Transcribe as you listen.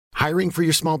Hiring for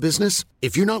your small business?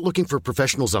 If you're not looking for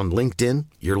professionals on LinkedIn,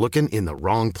 you're looking in the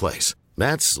wrong place.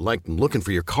 That's like looking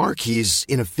for your car keys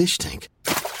in a fish tank.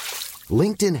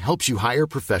 LinkedIn helps you hire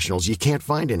professionals you can't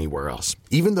find anywhere else,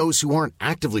 even those who aren't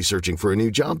actively searching for a new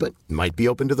job but might be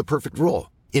open to the perfect role.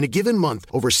 In a given month,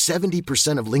 over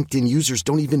 70% of LinkedIn users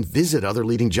don't even visit other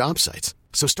leading job sites.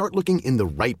 So start looking in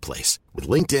the right place. With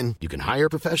LinkedIn, you can hire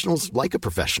professionals like a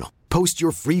professional. Post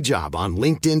your free job on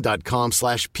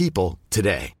linkedin.com/people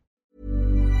today.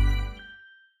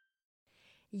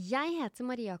 Jeg heter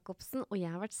Marie Jacobsen, og jeg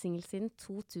har vært single siden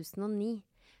 2009.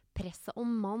 Presset om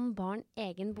mann, barn,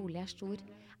 egen bolig stor.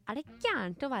 Det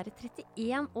gærent å være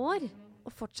 31 år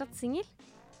og fortsatt single?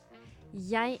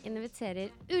 Jeg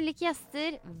inviterer ulike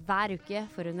gjester hver uke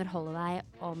for å underholde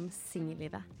deg om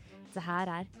singellivet. Det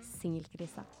her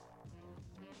Singelkrisa.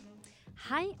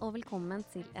 Hei og velkommen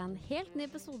til en helt ny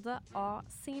episode av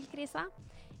Singelkrisa.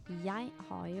 Jeg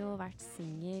har jo vært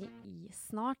single I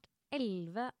snart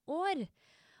 11 år.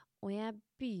 Og jeg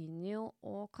begynner jo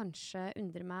å kanskje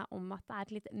undre meg om at det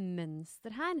et litt mønster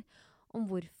her, om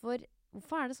hvorfor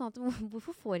det sånn at,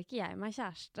 hvorfor får ikke jeg meg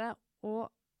kjæreste,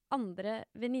 og andre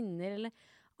venninner eller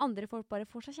andre folk bare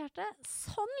får seg kjæreste?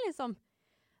 Sånn liksom!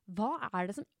 Hva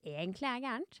det som egentlig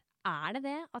gærent? Det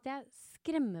det at jeg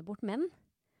skremmer bort menn?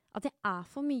 At jeg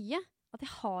for mye? At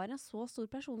jeg har en så stor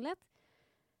personlighet?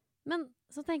 Men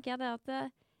så tenker jeg det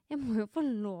at jeg må jo få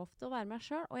lov til å være meg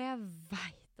selv, og jeg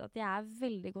vet at jeg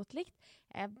veldig godt likt.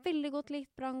 Jeg veldig godt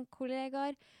likt blant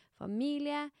kollegaer,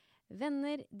 familie,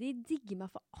 venner. De digger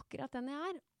meg for akkurat den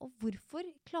jeg og hvorfor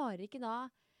klarer ikke da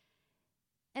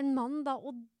en mann da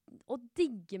å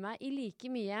digge meg I like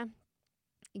mye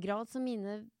grad som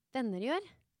mine venner gjør?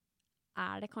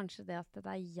 Det kanskje det at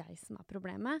det jeg som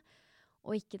problemet,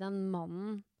 og ikke den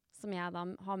mannen som jeg da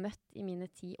har møtt I mine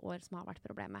 10 år som har vært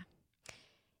problemet?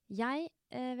 Jeg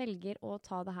velger å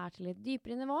ta det her til et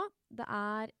dypere nivå. Det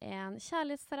en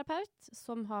kjærlighetsterapeut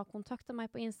som har kontaktet meg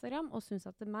på Instagram og synes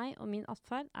at meg og min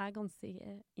atferd ganske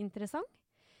interessant.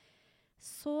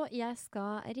 Så jeg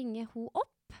skal ringe henne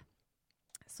opp.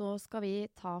 Så skal vi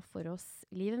ta for oss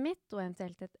livet mitt og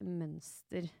eventuelt et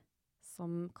mønster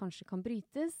som kanskje kan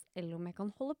brytes, eller om jeg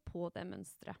kan holde på det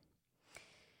mønstret.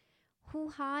 Hun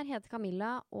her heter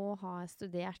Camilla og har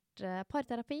studert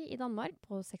parterapi I Danmark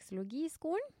på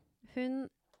sexologiskolen. Hun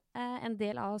en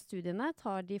del av studiene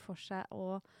tar de for seg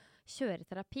å kjøre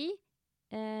terapi,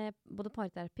 både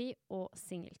parterapi og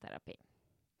singelterapi.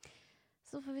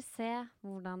 Så får vi se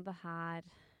hvordan det her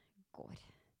går.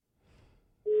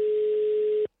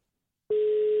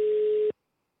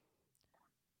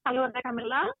 Hallo, det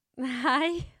Camilla.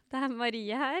 Hei, det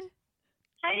Marie her.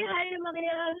 Hei,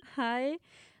 Marie. Hei.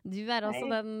 Du altså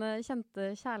den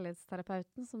kjente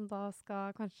kjærlighetsterapeuten som da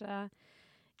skal kanskje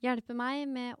hjelpe meg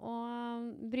med å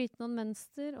bryte noen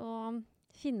mønster og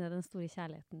finne den store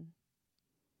kjærligheten.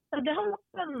 Det har vært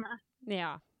spennende.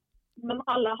 Ja. Men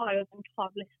alle har jo en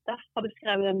kravliste. Har du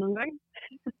skrevet det noen gang?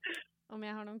 Om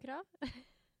jeg har noen krav?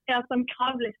 Ja, en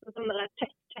kravliste som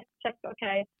check, ok.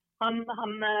 Han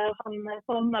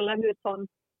sånn eller hun sånn.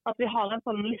 At vi har en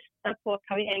sånn liste på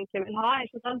hva vi egentlig vil ha,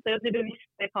 ikke sant? Det jo de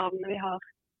bevisste kravene vi har.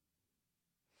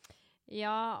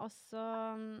 Ja, altså...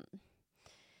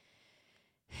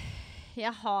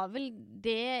 Jeg har vel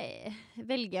det,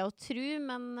 velger jeg å tro,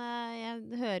 men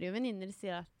jeg hører jo venninner si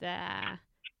at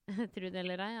jeg tror det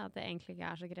eller ei, at jeg egentlig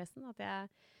ikke så kresen, at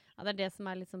det det som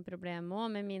litt sånn problem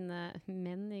også med mine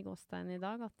menn I gåstein I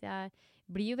dag, at jeg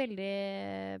blir jo veldig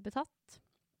betatt.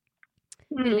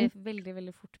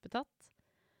 Veldig fort betatt.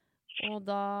 Og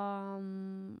da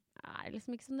det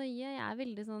liksom ikke så nøye. Jeg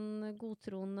veldig sånn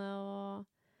godtroende og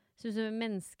synes jo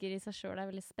mennesker I seg selv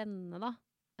veldig spennende da.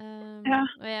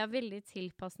 Og jeg veldig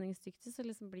tilpasningsdyktig, så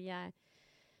liksom blir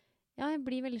jeg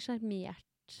blir veldig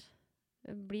charmert.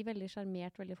 Jeg blir veldig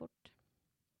charmert veldig fort.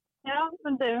 Ja,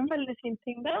 men det jo en veldig fin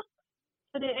ting det.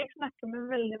 Fordi jeg snakker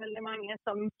med veldig mange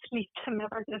som sliter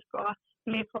med faktisk å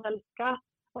bli forelsket,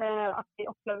 at de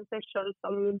opplever seg selv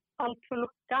som alt for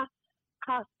lukket.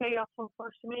 Hva skal jeg gjøre for å få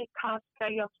kjemi? Hva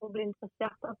skal jeg gjøre for å bli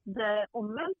interessert av det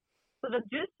omvendt? Så det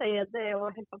du sier, det jo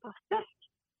helt fantastisk.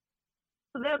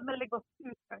 Så det et veldig godt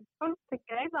utgangspunkt,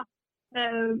 tenker jeg da.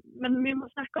 Men vi må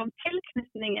snakke om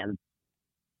tilknytningen.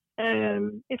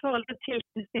 I forhold til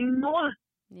tilknytning nå.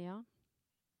 Ja.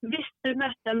 Hvis du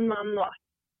møter en mann nå,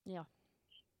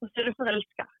 og så du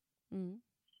forelsket,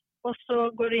 og så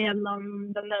går du gjennom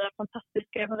den der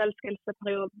fantastiske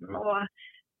forelskelseperioden,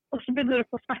 og så begynner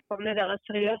du å snakke om de der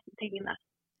seriøse tingene.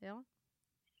 Ja.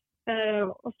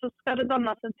 Og så skal det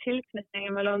dannes en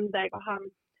tilknytning mellom deg og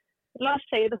han. La oss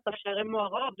si det skjer I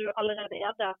morgen, og du allerede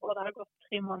der, og det har gått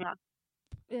 3 måneder.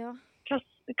 Ja.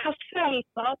 hva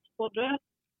følelser tror du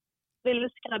ville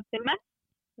skrevet deg mest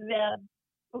ved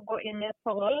å gå inn i et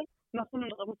forhold med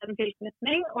 100%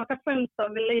 tilknytning, og hva følelser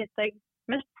ville gitt deg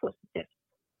mest positivt?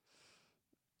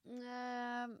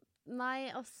 Nei,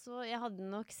 altså, jeg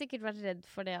hadde nok sikkert vært redd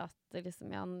for det at liksom,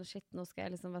 shit, nå skal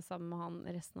jeg liksom være sammen med han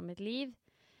resten av mitt liv.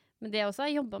 Men det også har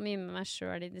jeg jobbet mye med meg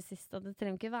selv i det siste, at det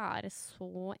trenger ikke være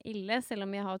så ille. Selv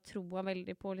om jeg har troet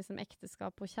veldig på liksom,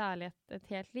 ekteskap og kjærlighet et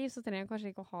helt liv, så trenger jeg kanskje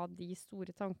ikke å ha de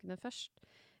store tankene først.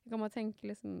 Jeg kan bare tenke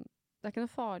liksom, det er ikke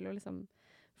noe farlig å liksom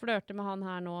flørte med han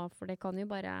her nå, for det kan jo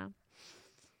bare,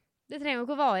 det trenger jo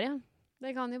ikke å vare.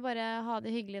 Det kan jo bare ha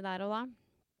det hyggelig der og da.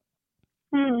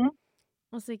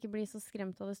 Og så ikke bli så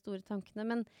skremt av de store tankene.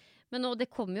 Men det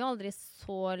kommer jo aldri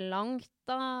så langt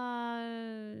da,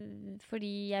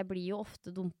 fordi jeg blir jo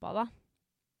ofte dumpet da.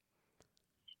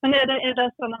 Men er det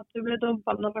sånn at du blir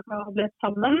dumpet når dere har blitt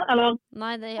sammen, eller?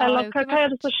 Nei, eller hva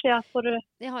det som skjer for du?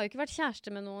 Jeg har jo ikke vært kjæreste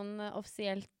med noen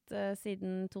offisielt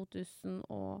siden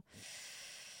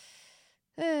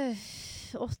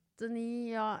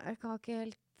 2008-2009, ja, jeg har ikke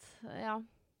helt, ja.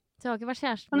 Så jeg har ikke vært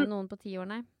kjæreste med noen på 10 år,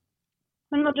 nei.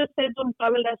 Men når du sier dumpa,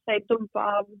 vil det si dumpa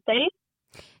av deg?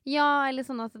 Ja, eller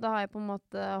sånn at da har jeg på en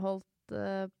måte holdt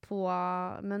på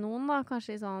med noen da,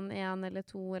 kanskje i sånn 1 eller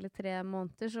 2 eller 3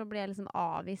 måneder, så blir jeg liksom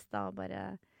avvist da, og bare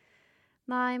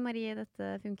nei, Marie, dette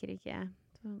funker ikke.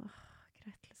 Så,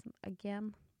 greit, liksom, again.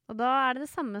 Og da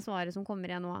det samme svaret som kommer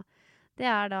igjen nå.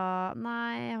 Det da,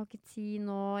 nei, jeg har ikke tid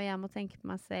nå, jeg må tenke på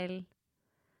meg selv.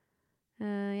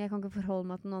 Jeg kan ikke forholde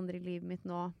meg til noen andre i livet mitt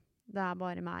nå. Det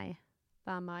bare meg.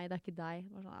 Det meg, det ikke deg.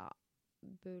 Bare sånn,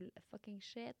 bull fucking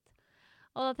shit.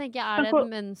 Og da tenker jeg, det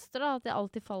et mønster da, at jeg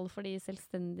alltid faller for de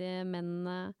selvstendige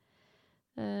mennene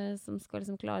som skal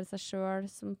liksom klare seg selv,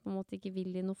 som på en måte ikke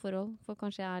vil i noe forhold, for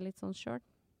kanskje jeg litt sånn selv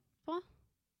på?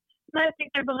 Nei, jeg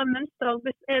tenker bare mønster.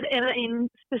 Er det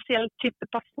en spesiell type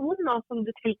personer som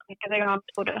du tiltrekker deg av,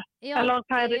 tror du? Ja, eller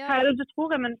hva det du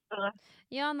tror mønsteret?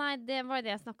 Ja, nei, det var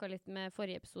det jeg snakket litt med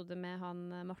forrige episode med han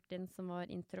Martin som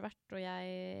var introvert, og jeg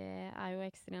jo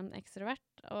ekstremt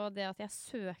ekstrovert, og det at jeg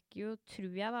søker jo,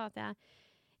 tror jeg da, at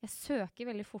jeg søker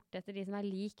veldig fort etter de som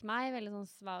lik meg, veldig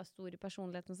sånn store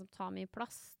personligheter som tar mye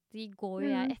plass. De går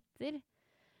jo jeg etter.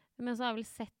 Men så har jeg vel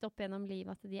sett opp gjennom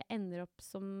livet at de jeg ender opp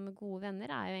som gode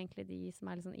venner, jo egentlig de som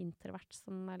litt sånn introvert,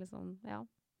 som litt sånn, ja.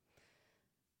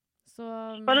 Så,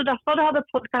 var det derfor du hadde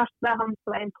podcast med han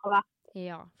som introvert?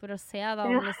 Ja, for å se da,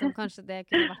 om liksom, kanskje det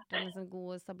kunne vært en liksom,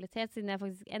 god stabilitet, siden jeg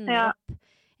faktisk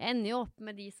ender jo opp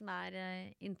med de som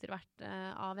introvert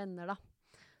av venner da.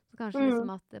 Så kanskje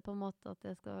liksom at det på en måte at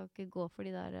jeg skal ikke gå for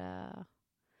de der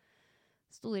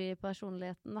store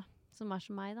personligheten da, som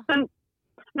som meg da.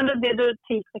 Men det det du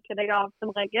tiltrekker deg av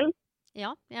som regel?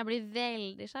 Ja, jeg blir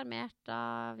veldig charmert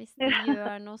da, hvis de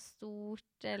gjør noe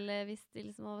stort, eller hvis de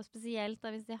liksom, og spesielt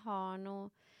da, hvis de har noe,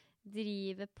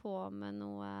 driver på med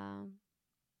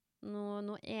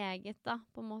noe eget da,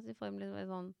 på en måte i form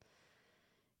litt sånn,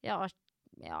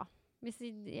 hvis de,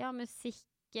 musikk,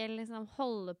 eller liksom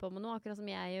holder på med noe, akkurat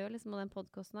som jeg gjør liksom, med den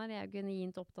podcasten her, jeg jo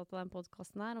genuint opptatt av den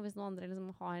podcasten her, og hvis noen andre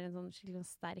liksom har en sånn skikkelig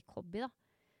sterk hobby da,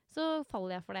 så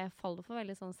faller jeg for det. Jeg faller for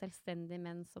veldig sånn selvstendige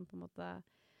menn som på en måte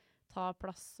tar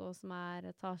plass, og som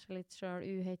tar seg litt selv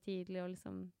uhøytidelig, og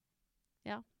liksom,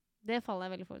 ja, det faller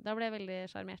jeg veldig for. Da blir jeg veldig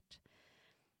charmert.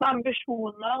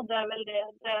 Ambisjoner, det veldig,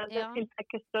 det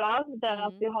tiltrekkes du av, det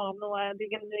at du har noe de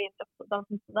genuint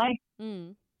opptatt til deg.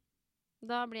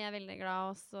 Da blir jeg veldig glad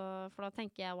også, for da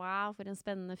tenker jeg, wow, for en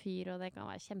spennende fyr, og det kan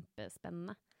være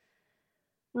kjempespennende.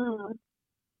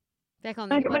 Det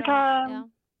kan jo ikke bare,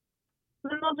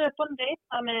 Men når du på en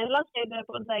date la oss si du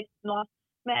på en date nå,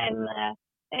 med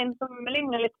en som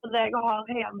ligner litt på deg og har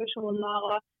høye ambisjoner,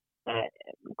 og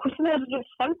hvordan det du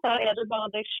fremstår? Det bare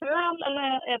deg selv,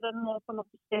 eller det noe sånn at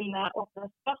du stiller åpne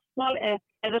spørsmål?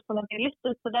 Det sånn at de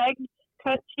lytter til deg?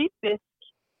 Hva typisk?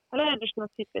 Eller det ikke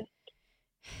noe typisk?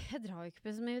 Jeg drar jo ikke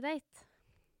på så mye date.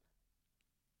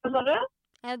 Hva sa du?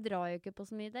 Jeg drar jo ikke på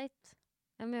så mye date.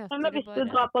 Jeg møter men hvis du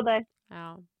drar på date?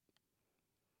 Ja.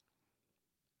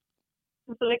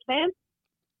 Så det kleint?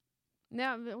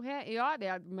 Ja, okay. Ja,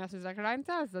 men jeg synes det kleint,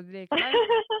 så det kleint.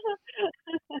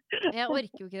 Jeg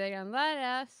orker jo ikke det greiene der.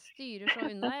 Jeg styrer så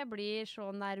unna. Jeg blir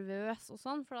så nervøs og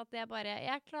sånn, for at jeg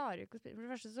klarer jo ikke å spise. For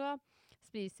det første så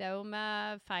spiser jeg jo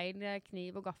med feil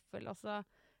kniv og gaffel, altså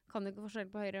kan du ikke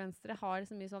forskjell på høyre og venstre. Jeg har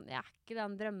liksom mye sånn, jeg ikke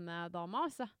den drømmedama,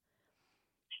 altså.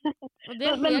 Og det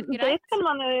helt greit. Det kan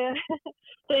man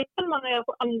jo gjøre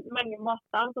på mange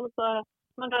måter, så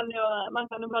man kan jo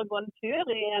bare gå en tur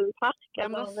i en park.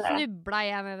 Ja, men da snublet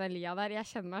jeg ned den lia der. Jeg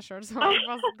kjenner meg selv så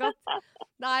fast godt.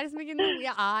 Det liksom ikke noe,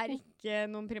 jeg ikke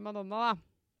noen primadonna da.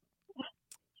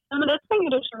 Ja, men det trenger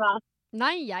du ikke være.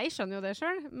 Nei, jeg skjønner jo det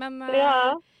selv,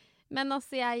 Ja. men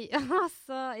altså, jeg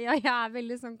er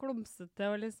veldig sånn klumsete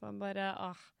og liksom bare,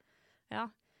 ja.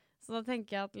 Så da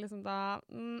tenker jeg at liksom da,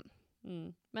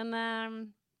 Men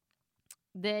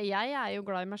jeg er jo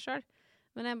glad i meg selv,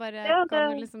 men jeg bare Ja, kan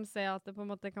jo det, liksom se at det på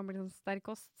en måte kan bli sånn sterk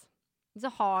kost. Så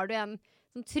har du en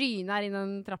som tryner inn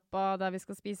den trappa der vi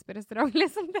skal spise på restaurant,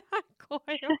 liksom. Det her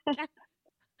går jo ikke.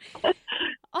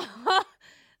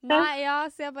 Nei, ja,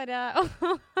 så jeg bare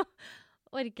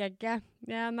orker jeg ikke.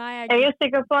 Ja, nei, jeg er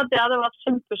sikker på at det hadde vært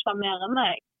kjempesjarmerende.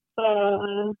 Så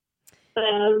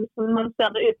man ser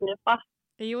det utenfra.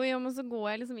 Jo, men så går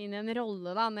jeg liksom inn i en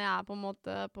rolle da, når jeg er på en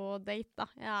måte på date da.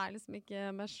 Jeg er liksom ikke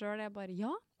meg selv, jeg bare,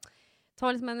 ja.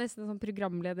 Tar liksom nesten en sånn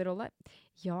programlederrolle.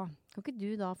 Ja, kan ikke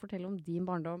du da fortelle om din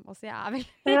barndom? Altså, jeg er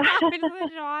veldig så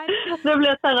rar. Det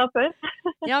blir terapeut.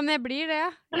 Ja, men jeg blir det.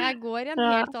 Jeg går i en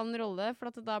helt annen rolle,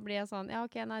 for at da blir jeg sånn, ja,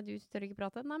 ok, nei, du tør ikke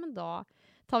prate. Nei, men da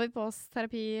tar vi på oss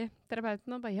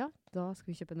terapeuten og bare, ja, da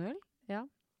skal vi kjøpe en øl. Ja.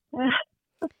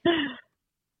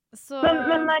 Så,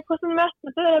 Men hvordan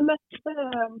møtte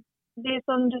de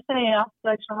som du sier at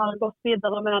jeg ikke har gått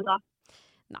videre med det?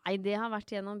 nei, det har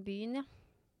vært gjennom byen, ja.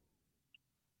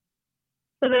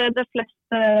 Så det er det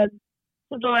fleste,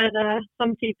 så da er det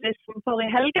samtidig som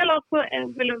forrige helg, eller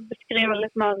vil du beskrive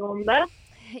litt mer om det?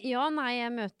 Ja, nei,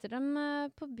 jeg møter dem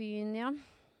på byen, ja.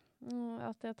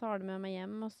 At jeg tar det med meg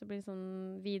hjem, og så blir det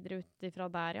sånn videre ut ifra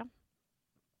der, ja.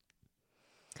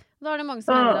 Da er det mange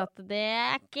som mener at det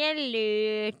er ikke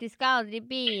lurt, du skal aldri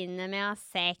begynne med å ha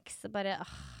sex, og bare,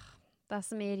 det er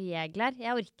så mye regler,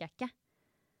 jeg orker ikke.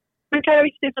 Men hva er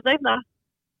viktig for deg da?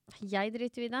 Jeg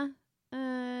driter i det.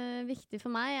 Viktig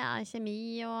for meg er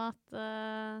kjemi, og at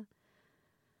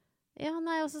ja,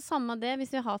 nei, også samme det,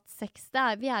 hvis vi har hatt sex,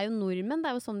 vi er jo nordmenn, det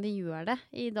er jo sånn vi gjør det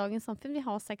i dagens samfunn, vi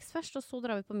har sex først, og så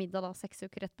drar vi på middag da 6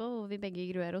 uker etterpå, hvor vi begge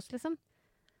gruer oss, liksom.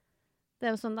 Det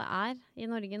er jo sånn det er i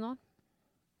Norge nå.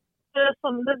 Det er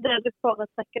sånn det du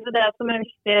foretrekker, det er det som er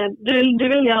viktig. Du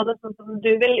vil gjøre det sånn som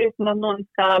du vil, uten at noen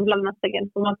skal blande seg inn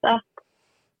på en måte.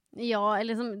 Ja,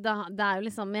 liksom, det er jo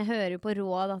liksom, jeg hører jo på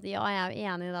råd at ja, jeg er jo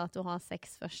enig i det at å ha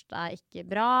sex først er ikke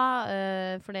bra,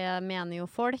 for det mener jo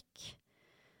folk.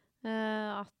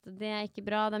 At det er ikke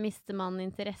bra, da mister man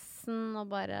interessen,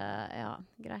 og bare, ja,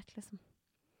 greit liksom.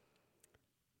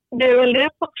 Det er jo veldig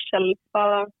forskjell på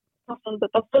person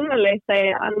til person, vil jeg si,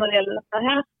 når det gjelder dette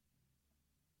her.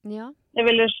 Ja. Jeg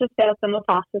vil jo ikke si at det er noe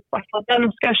fasit på akkurat det.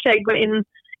 Nå skal ikke jeg gå inn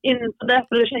på det,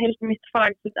 for det er ikke helt mitt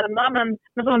fagsystem da, men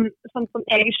sånn som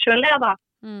jeg selv er da,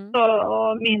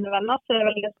 og mine venner, så er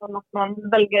det veldig sånn at man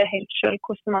velger helt selv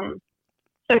hvordan man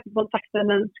søker kontakt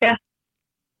med mennesker.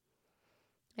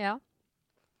 Ja.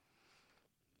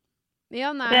 Ja,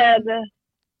 nei. Det.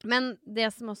 Men det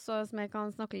som også, som jeg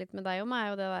kan snakke litt med deg om, er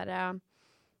jo det der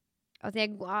at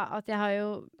jeg har jo,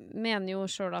 mener jo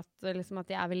selv at, liksom, at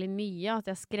jeg er veldig mye, at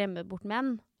jeg skremmer bort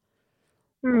menn.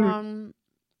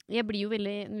 Jeg blir jo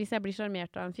veldig, hvis jeg blir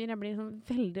charmert av en fyr, jeg blir sånn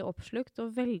veldig oppslukt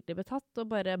og veldig betatt,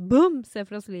 og bare boom, se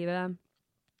for oss livet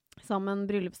sammen,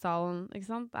 bryllupstalen,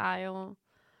 ikke sant? Det er jo...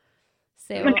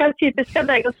 Men hva er typisk av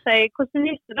deg å si? Hvordan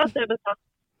viser du at du er betatt?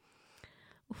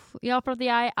 Ja, for at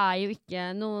jeg er jo ikke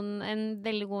en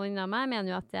veldig god venn av meg,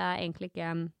 mener jo at jeg egentlig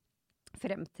ikke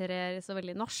fremtrer så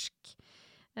veldig norsk.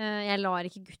 Jeg lar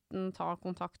ikke gutten ta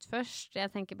kontakt først.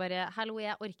 Jeg tenker bare, hallo,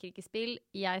 jeg orker ikke spill.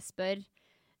 Jeg spør,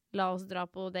 la oss dra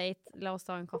på date, la oss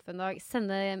ta en kaffe en dag.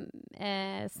 Sende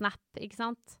snap, ikke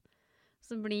sant?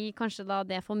 Så blir kanskje da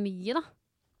det for mye, da.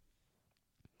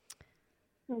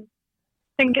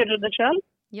 Tenker du det selv?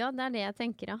 Ja, det er det jeg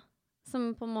tenker, ja.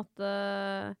 Som på en måte...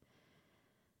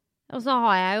 Og så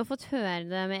har jeg jo fått høre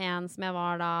det med en som jeg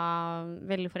var da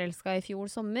veldig forelsket i fjor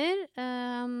sommer.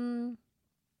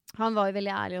 Han var jo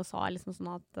veldig ærlig og sa liksom sånn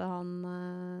at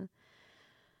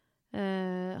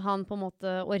han på en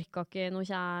måte orket ikke noe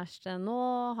kjæreste nå.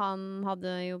 Han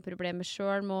hadde jo problemer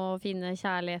selv med å finne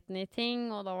kjærligheten i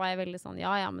ting, og da var jeg veldig sånn,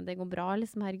 ja, men det går bra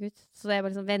liksom, herregud. Så jeg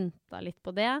bare liksom ventet litt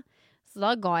på det. Så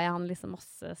da ga jeg han liksom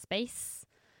masse space.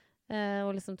 Og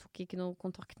liksom tok ikke noe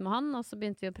kontakt med han, og så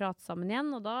begynte vi å prate sammen igjen,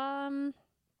 og da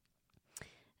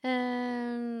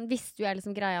visste jo jeg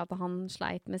liksom greia at han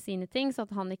sleit med sine ting, så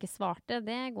at han ikke svarte,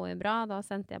 det går jo bra. Da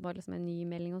sendte jeg bare liksom en ny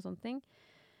melding og sånne ting.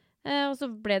 Og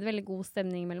så ble det veldig god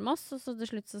stemning mellom oss, og så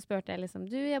til slutt så spurte jeg liksom,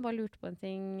 jeg bare lurte på en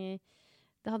ting.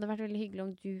 Det hadde vært veldig hyggelig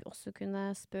om du også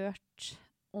kunne spurt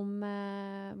om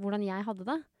hvordan jeg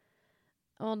hadde det.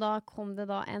 Og da kom det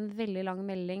da en veldig lang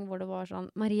melding hvor det var sånn,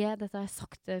 Marie, dette har jeg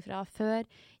sagt det fra før.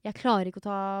 Jeg klarer ikke å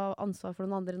ta ansvar for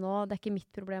noen andre nå. Det er ikke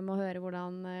mitt problem å høre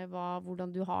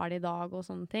hvordan du har det i dag og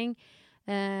sånne ting.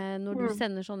 Når du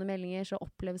sender sånne meldinger, så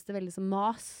oppleves det veldig som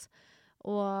mas.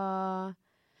 Og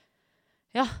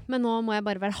Ja, men nå må jeg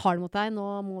bare være hard mot deg. Nå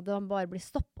må det bare bli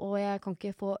stopp, og jeg kan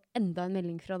ikke få enda en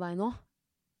melding fra deg nå.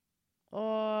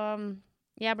 Og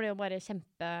jeg ble jo bare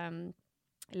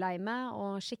kjempelei meg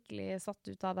og skikkelig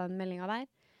satt ut av den meldingen der.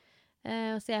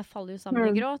 Så jeg faller jo sammen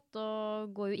i gråt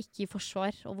og går jo ikke i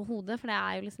forsvar overhodet, for det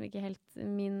er jo liksom ikke helt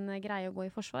min greie å gå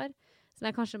i forsvar. Så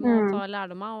jeg kanskje må ta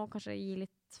lærdom av og kanskje gi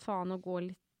litt faen og gå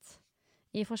litt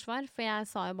i forsvar. For jeg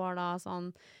sa jo bare da sånn,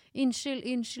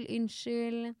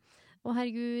 unnskyld. Å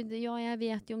herregud, ja, jeg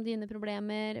vet jo om dine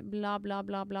problemer, bla bla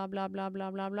bla bla bla bla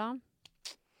bla bla bla.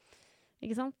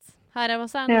 Ikke sant? Her er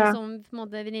også noe som på en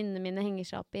måte venninnene mine henger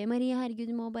seg opp i. Marie, herregud,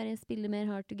 du må bare spille mer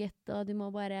hard to get, og du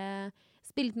må bare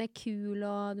spille litt mer kul,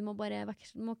 og du må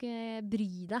ikke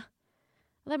bry deg.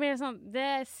 Og det blir sånn,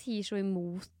 det sier så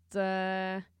imot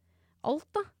alt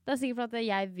da. Det er sikkert for at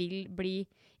jeg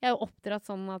er jo oppdratt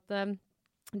sånn at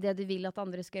det du vil at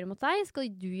andre skal gjøre mot deg, skal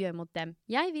du gjøre mot dem.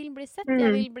 Jeg vil bli sett,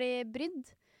 jeg vil bli brydd.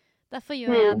 Derfor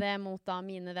gjør jeg det mot da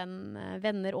mine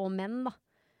venner og menn da.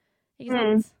 Ikke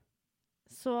sant?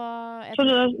 Så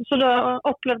da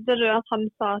opplevde du at han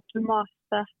sa at du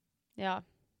maste? Ja.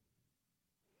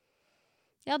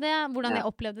 Ja, hvordan jeg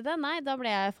opplevde det? Nei, da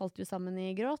falt jo sammen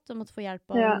i gråt og måtte få hjelp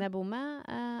av den jeg bor med.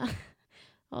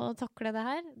 Og takle det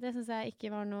her. Det synes jeg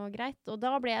ikke var noe greit. Og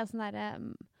da ble jeg sånn der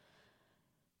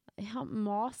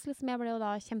mas, liksom. Jeg ble jo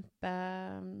da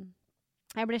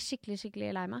jeg ble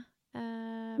skikkelig lei meg.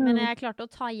 Men jeg klarte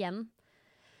å ta igjen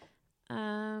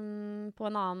på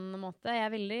en annen måte.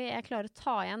 Jeg klarer å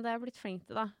ta igjen, det har jeg blitt flink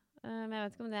til da. Men jeg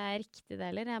vet ikke om det er riktig det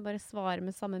heller. Jeg bare svarer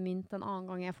med samme mynt en annen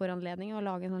gang jeg får anledning og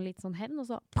lager en litt sånn hevn, og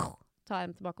så tar jeg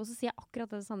dem tilbake. Og så sier jeg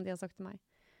akkurat det samme de har sagt til meg.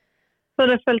 Så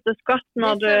det føltes godt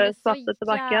når du svarte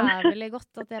tilbake igjen? Det føltes så jævlig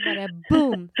godt at jeg bare,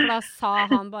 boom! For da sa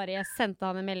han bare, jeg sendte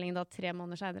han en melding da 3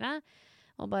 måneder senere,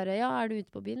 og bare, ja, er du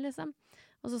ute på byen, liksom?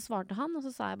 Og så svarte han, og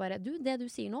så sa jeg bare, det du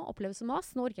sier nå oppleves som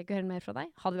mas, nå orker jeg ikke høre mer fra deg,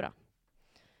 ha det bra.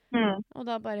 Og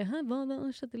da bare,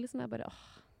 hva skjedde liksom? Jeg bare,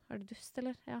 er du dust,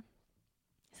 eller? Ja.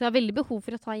 Så jeg har veldig behov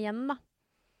for å ta igjen, da.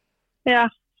 Ja.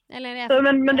 Eller,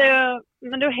 men det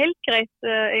er jo helt greit,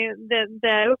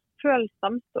 det er jo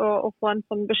følsomt å få en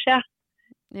sånn beskjed.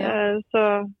 Ja. Så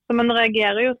man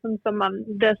reagerer jo sånn som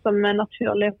det som er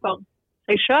naturlig for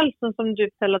seg selv, sånn som du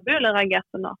forteller at du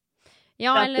reagerte nå.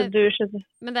 Ja,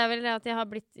 men det er vel det at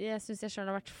jeg synes jeg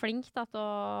selv har vært flink da, til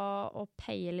å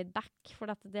paye litt back, for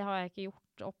det har jeg ikke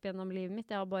gjort opp gjennom livet mitt.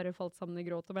 Jeg har bare falt sammen i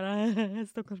gråt og bare,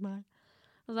 stakkars meg.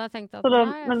 Og så har jeg tenkt at...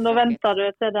 Men da ventet du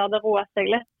til det hadde roet seg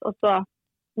litt, og så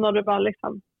når du bare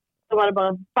liksom, så var det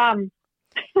bare bam!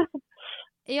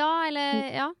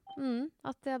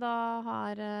 at jeg da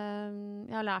har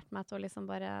lært meg til å liksom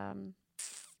bare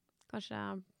kanskje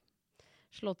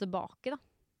slå tilbake da.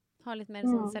 Ha litt mer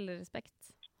sånn selvrespekt.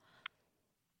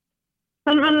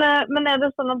 Men er det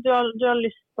sånn at du har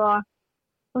lyst på,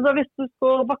 altså hvis du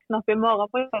skulle våkne opp i morgen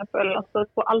for eksempel, og så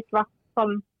skulle alt vært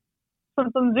sånn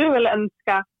som du ville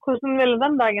ønske, hvordan ville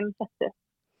den dagen sett ut?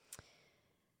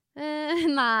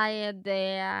 Nei,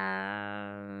 det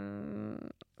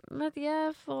vet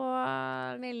ikke, få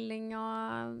melding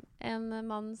av en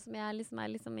mann som jeg liksom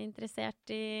er interessert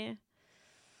i.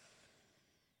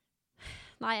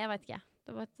 Nei, jeg vet ikke.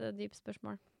 Det var et dypt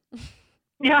spørsmål.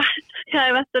 Ja,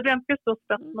 jeg vet det blir en stort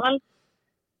spørsmål.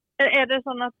 Er det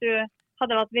sånn at du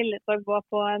hadde vært villig til å gå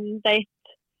på en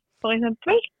date, for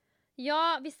eksempel?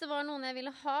 Ja, hvis det var noen jeg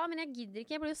ville ha, men jeg gidder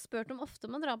ikke. Jeg blir jo spurt om ofte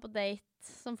om å dra på date,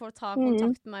 som får ta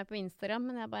kontakt med meg på Instagram,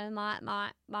 men jeg bare, nei,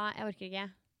 jeg orker ikke.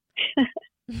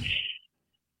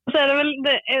 Så er det vel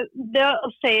det å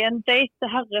si en date, det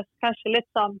høres kanskje litt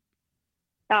sånn,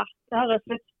 ja, det høres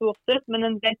litt stort ut, men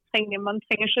en date man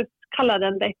trenger ikke kalle det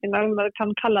en date engang, man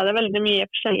kan kalle det veldig mye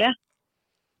forskjellig.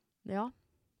 Ja.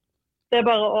 Det er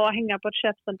bare å henge på et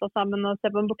kjøpsenter sammen og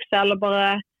se på en bukse, eller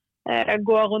bare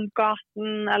gå rundt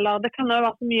gaten, eller det kan jo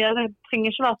være så mye, det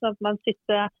trenger ikke være sånn at man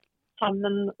sitter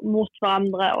sammen mot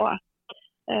hverandre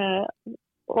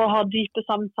og har dype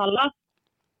samtaler.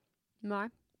 Nei.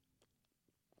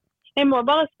 Jeg må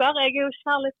bare spørre, jeg er jo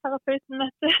kjærlighetsterapeuten,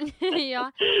 vet du. Ja.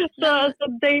 Så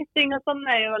dating og sånn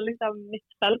er jo liksom mitt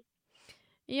felt.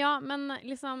 Ja, men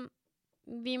liksom,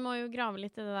 vi må jo grave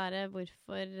litt i det der,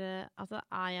 hvorfor, altså,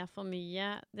 er jeg for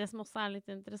mye? Det som også er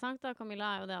litt interessant da,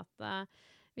 Camilla, er jo det at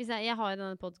hvis jeg har jo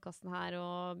denne podcasten her,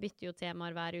 og bytter jo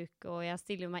temaer hver uke, og jeg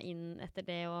stiller jo meg inn etter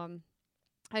det, og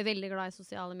jeg er veldig glad i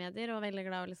sosiale medier, og veldig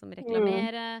glad i å liksom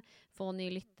reklamere, få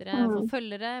nye lyttere, få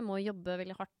følgere, må jobbe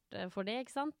veldig hardt for det,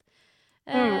 ikke sant?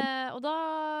 Og da,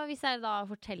 hvis jeg da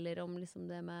forteller om liksom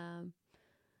det med,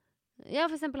 ja,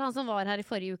 for eksempel han som var her i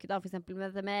forrige uke da, for eksempel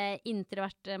med det med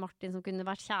introvert Martin som kunne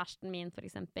vært kjæresten min, for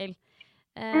eksempel.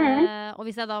 Og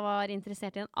hvis jeg da var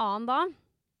interessert i en annen da,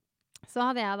 Så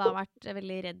hadde jeg da vært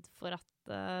veldig redd for at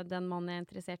den mannen jeg er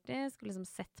interessert i, skulle liksom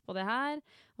sett på det her,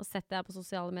 og sett det her på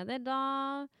sosiale medier.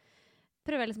 Da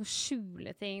prøver jeg liksom å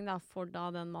skjule ting da, for da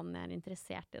den mannen jeg er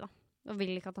interessert i, da. Og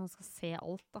vil ikke at han skal se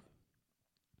alt, da.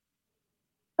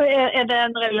 Er det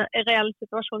en reell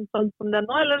situasjon sånn som det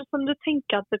nå, eller er det sånn du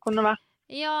tenker at det kunne vært?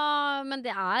 Ja, men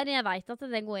jeg vet at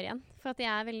det går igjen. For at jeg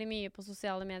er veldig mye på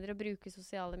sosiale medier og bruker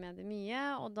sosiale medier mye.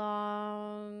 Og da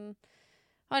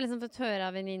har jeg liksom fått høre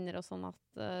av venninner og sånn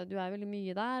at du er veldig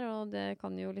mye der, og det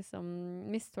kan jo liksom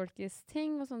mistolkes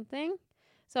ting og sånne ting.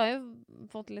 Så jeg har jo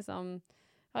fått liksom,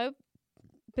 jeg har jo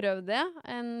prøvd det,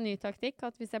 en ny taktikk,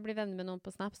 at hvis jeg blir venner med noen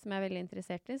på Snap som jeg er veldig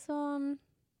interessert i, så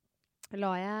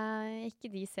lar jeg ikke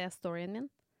de se storyen min.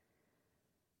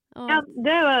 Og Ja,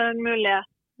 det er jo en mulighet.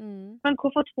 Men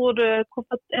hvorfor tror du,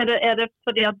 er det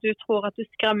fordi at du tror at du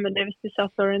skremmer det hvis du ser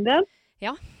storyen din?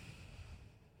 Ja,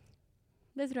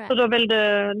 det tror Så jeg. da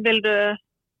vil du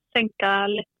senke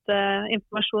litt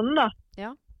informasjonen da?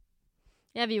 Ja.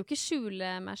 Jeg vil jo ikke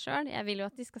skjule meg selv. Jeg vil jo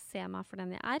at de skal se meg for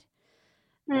den jeg er.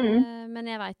 Men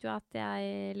jeg vet jo at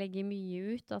jeg legger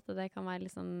mye ut, at det kan være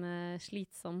liksom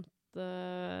slitsomt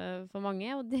for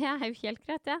mange, og det er jo helt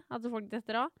greit, ja, at folk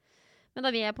detter av. Men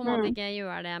da vil jeg på en måte ikke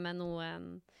gjøre det med noen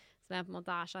som jeg på en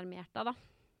måte er sjarmert av, da.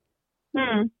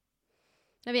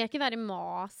 Jeg vil ikke være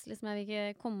mas, liksom. Jeg vil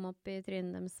ikke komme opp i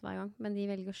trynet deres hver gang, men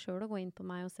de velger selv å gå inn på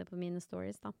meg og se på mine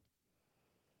stories, da.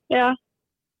 Ja.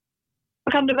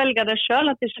 Kan du velge det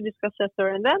selv, at ikke du skal se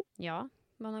storyen din? Ja,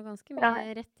 man har ganske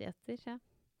mye rettigheter, ja.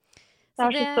 Jeg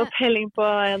har ikke så peiling på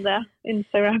det,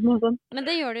 Instagram og sånn. Men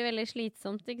det gjør det jo veldig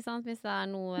slitsomt, ikke sant? Hvis det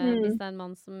er hvis det er en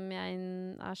mann som jeg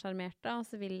er sjarmert av,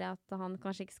 så vil jeg at han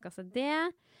kanskje ikke skal se det,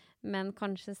 men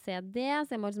kanskje se det,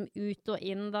 så jeg må liksom ut og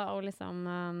inn da, og liksom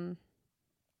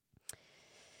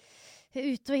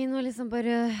ut og inn og liksom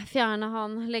bare fjerne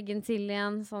han, legge den til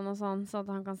igjen, sånn og sånn, så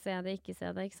at han kan se det, ikke se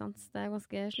det, ikke sant? Det er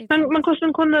ganske slitsomt. Men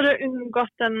hvordan kunne du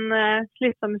unngått en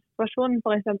slitsom situasjon,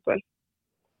 for eksempel?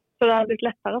 Så det har blitt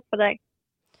lettere for deg?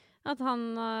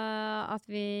 At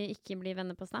vi ikke blir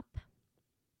venner på Snap.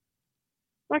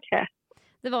 Ok.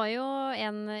 Det var jo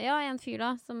en fyr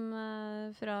da, som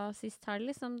fra sist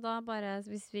helg, liksom, da bare,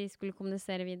 hvis vi skulle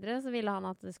kommunisere videre, så ville han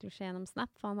at det skulle skje gjennom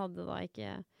Snap, for han hadde da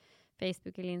ikke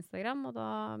Facebook eller Instagram, og da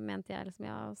mente jeg liksom,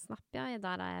 ja, Snap, ja,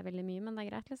 der er jeg veldig mye, men det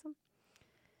er greit, liksom.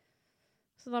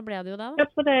 Så da ble det jo det, da.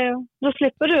 Ja, for det er jo, da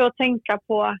slipper du å tenke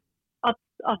på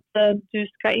at du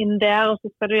skal inn der, og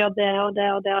så skal du gjøre det og det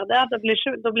og det og det. Da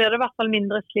blir det i hvert fall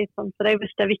mindre slitsomt for deg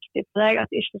hvis det er viktig for deg at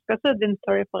du ikke skal se din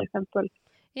story, for eksempel.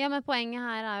 Ja, men poenget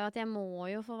her er jo at jeg må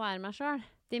jo få være meg selv.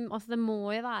 Det må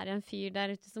jo være en fyr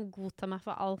der ute som godtar meg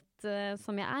for alt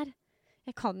som jeg er.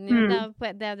 Jeg kan jo,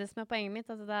 det er det som er poenget mitt.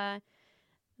 Altså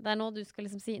det er nå du skal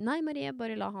liksom si, nei Marie,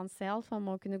 bare la han se alt, for han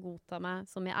må kunne godta meg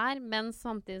som jeg er. Men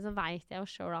samtidig så vet jeg jo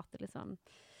selv at det liksom...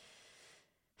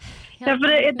 Ja, for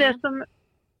det er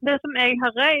det som jeg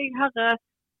hører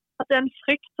at det er en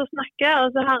frykt å snakke, og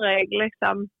så hører jeg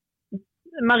liksom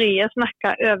Marie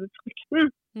snakke over frykten.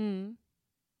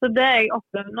 Så det jeg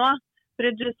opplever nå,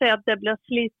 fordi du sier at det blir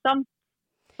slitsomt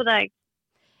for deg,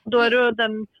 da er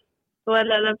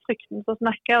det den frykten som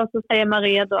snakker, og så sier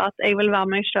Marie da at jeg vil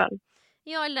være meg selv.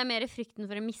 Ja, eller det er mer frykten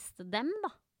for å miste dem,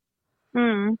 da.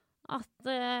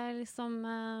 At liksom...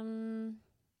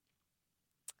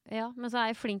 Ja, men så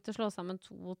er jeg flink til å slå sammen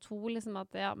 2 og 2, liksom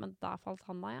at, ja, men da falt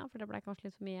han av, ja, for det ble kanskje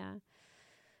litt for mye,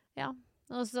 ja.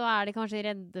 Og så er de kanskje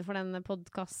redde for denne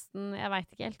podcasten, jeg vet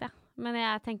ikke helt, ja. Men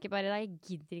jeg tenker bare, jeg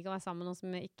gidder ikke å være sammen med noen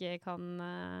som jeg ikke kan,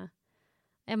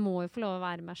 jeg må jo få lov å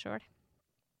være meg selv.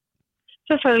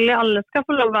 Selvfølgelig, alle skal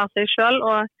få lov å være seg selv,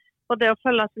 og det å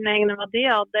følge sine egne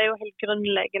verdier, det er jo helt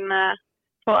grunnleggende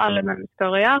for alle mennesker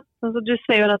å gjøre. Så du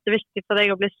sier jo at det er viktig for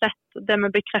deg å bli sett, det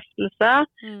med bekreftelse,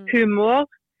 humor,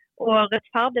 og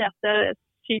rettferdighet, det er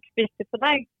sykt viktig for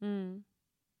deg.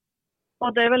 Og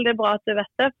det er veldig bra at du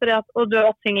vet det, og du har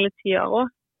vært single i 10 år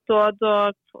også. Da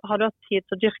har du hatt tid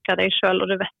til å dyrke deg selv, og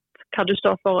du vet hva du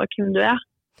står for og hvem du er.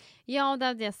 Ja, og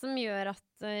det er det som gjør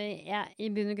at jeg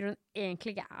i bunn og grunn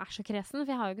egentlig ikke er så kresen,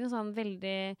 for jeg har jo ikke noe sånn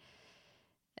veldig...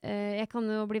 jeg kan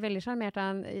jo bli veldig sjarmert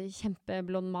av en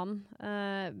kjempeblond mann,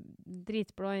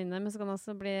 dritblå øyne, men så kan jeg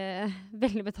også bli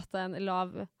veldig betatt av en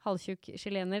lav, halvtjukk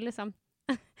chilener, liksom.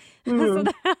 Så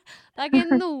det er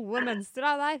ikke noe mønster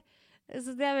av der.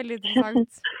 Så det er veldig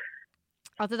interessant.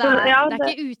 At det er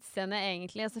ikke utseende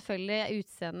egentlig. Selvfølgelig,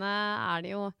 utseende er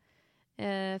det jo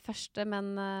første, men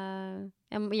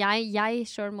jeg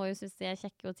selv må jo synes de er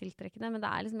kjekke og tiltrekkende, men det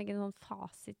er liksom ikke en sånn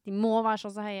fasit. De må være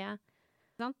så høye.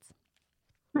 Ikke sant?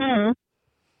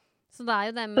 Så det er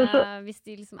jo det med, hvis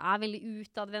de liksom er veldig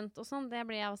utadvendt og sånn, det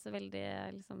blir jeg også veldig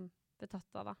liksom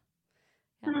betatt av da.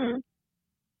 Ja.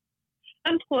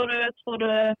 Men tror du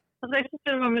altså jeg synes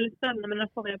det var veldig spennende med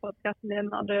den forrige podcasten din,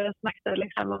 når du snakket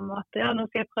liksom om at ja, nå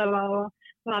skal jeg prøve å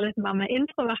være litt mer med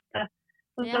introverte.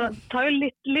 Så det tar jo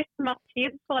litt mer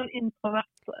tid for en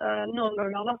introvert noen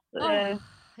ganger da,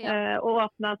 å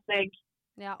åpne seg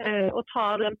og ta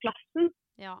den plassen.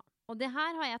 Ja, og det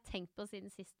her har jeg tenkt på siden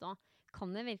sist også.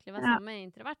 Kan det virkelig være sammen med en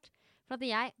introvert? For at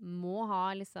jeg må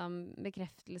ha liksom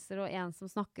bekreftelser og en som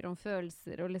snakker om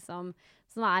følelser og liksom,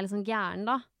 som liksom gæren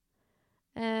da.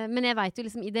 Men jeg vet jo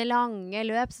liksom i det lange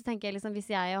løp så tenker jeg liksom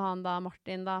hvis jeg og han da,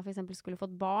 Martin da, for eksempel skulle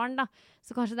fått barn da,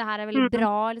 så kanskje det her veldig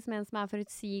bra, liksom en som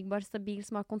forutsigbar, stabil,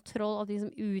 som har kontroll, at de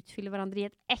liksom utfyller hverandre i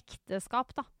et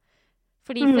ekteskap da.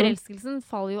 Fordi forelskelsen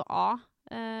faller jo av.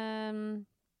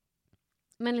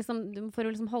 Men liksom, for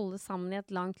å liksom holde sammen i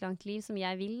et langt liv som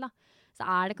jeg vil da, så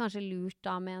det kanskje lurt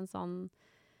da med en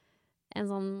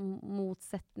sånn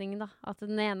motsetning da, at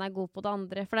den ene god på det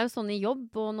andre. For det jo sånn i jobb,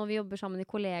 og når vi jobber sammen i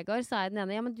kollegaer, så den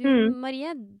ene, ja, men du,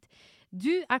 Marie,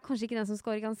 du kanskje ikke den som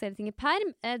skal organisere ting i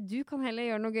perm. Du kan heller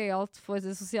gjøre noe gøyalt for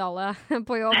det sosiale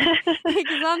på jobb.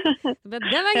 Ikke sant? Men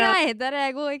det grei, der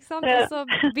jeg god, ikke sant? Og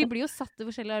så, vi blir jo satt til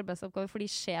forskjellige arbeidsoppgaver fordi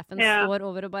sjefen står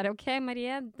over og bare, ok,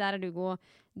 Marie, der du god.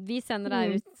 Vi sender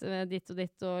deg ut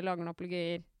ditt og lager noe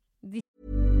opplegger.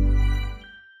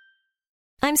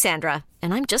 I'm Sandra,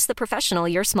 and I'm just the professional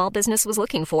your small business was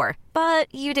looking for. But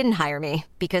you didn't hire me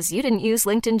because you didn't use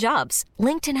LinkedIn Jobs.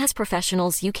 LinkedIn has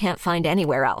professionals you can't find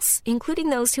anywhere else,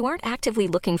 including those who aren't actively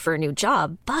looking for a new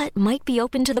job, but might be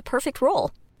open to the perfect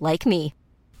role, like me.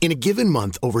 In a given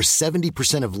month, over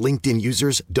 70% of LinkedIn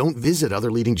users don't visit other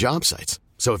leading job sites.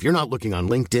 So if you're not looking on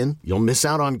LinkedIn, you'll miss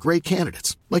out on great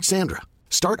candidates, like Sandra.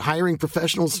 Start hiring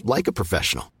professionals like a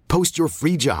professional. Post your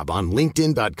free job on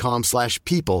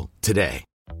linkedin.com/people today.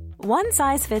 One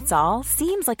size fits all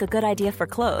seems like a good idea for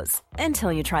clothes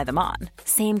until you try them on.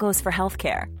 Same goes for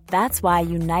healthcare. That's why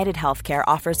United Healthcare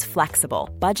offers flexible,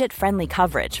 budget-friendly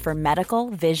coverage for medical,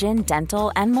 vision,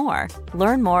 dental, and more.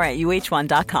 Learn more at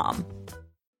uh1.com.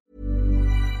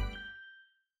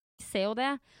 Se jo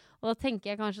det, og da tenker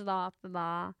jeg kanskje da at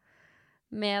da,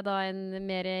 med da en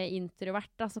mer introvert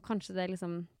da, så kanskje det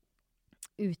liksom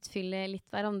utfylle litt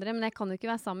hverandre, men jeg kan jo ikke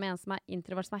være sammen med en som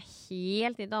introvert, som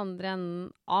helt i det andre enden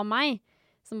av meg,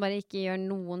 som bare ikke gjør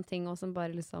noen ting, og som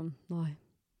bare liksom, nei,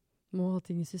 må ha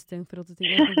ting i system for at ting,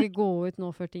 jeg kan ikke gå ut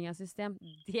nå før ting system.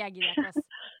 Det gidder jeg ikke, altså.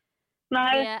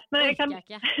 Nei, det men jeg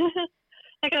ikke.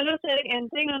 Jeg kan jo si deg en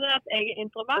ting, og det at jeg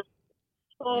introvert,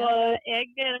 og jeg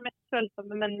det mest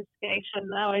følsomme mennesket jeg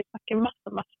kjenner, og jeg snakker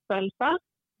masse følelser.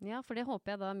 Ja, for det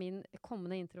håper jeg da min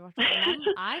kommende introverte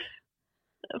mann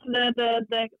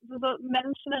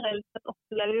Men generelt sett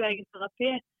opplever jo egen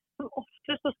terapi. Som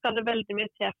ofte så skal det veldig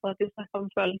mye til for at de snakker om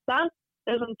følelser.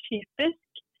 Det sånn typisk.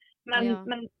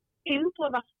 Men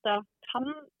introverte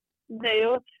det er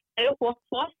jo håp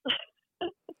for oss.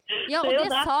 Ja, og det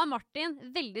sa Martin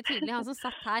veldig tydelig, han som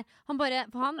satt her.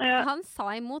 Han sa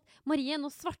imot, Marie, nå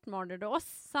svartmaler du oss,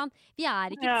 sa han. Vi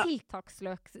ikke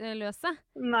tiltaksløse.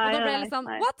 Nei, og da ble jeg litt sånn,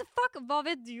 what the fuck, hva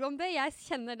vet du om det? Jeg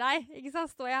kjenner deg, ikke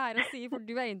sant? Står jeg her og sier, for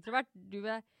du introvert,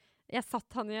 jeg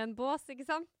satt han i en bås, ikke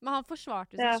sant? Men han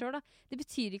forsvarte seg selv da. Det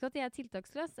betyr ikke at jeg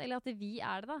tiltaksløs, eller at vi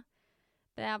det da.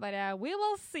 Det bare, we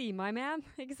will see, my man,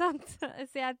 ikke sant?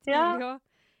 Så jeg tror jo,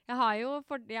 jeg har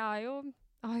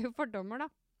jo fordommer da.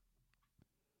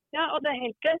 Ja, og det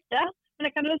helt greit det. Men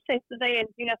jeg kan jo si til deg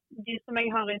egentlig at de som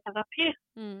jeg har i terapi,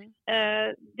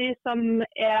 de som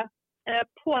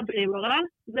pådrivere,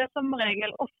 det som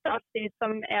regel ofte at de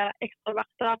som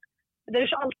ekstroverter. Det jo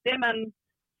ikke alltid, men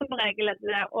som regel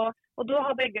det. Og da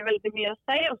har begge veldig mye å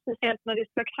si, og spesielt når de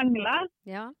skal krangle.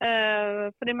 Ja.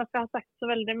 Fordi man skal ha sagt så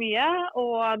veldig mye,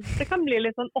 og det kan bli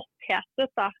litt sånn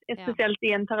opphetet da, spesielt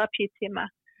i en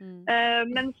terapitime.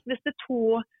 Mens hvis det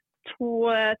to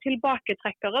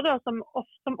tilbaketrekkere da, som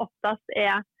oftest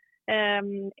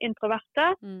introverte,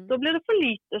 da blir det for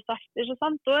lite sagt, ikke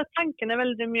sant? Da tankene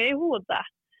veldig mye i hodet.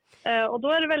 Og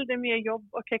da det veldig mye jobb.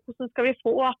 Ok, hvordan skal vi få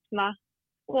åpne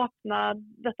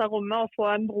dette rommet og få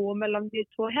en bro mellom de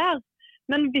to her?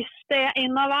 Men hvis det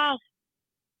en av hver,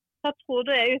 så tror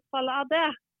du utfallet av det?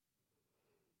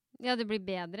 Ja, det blir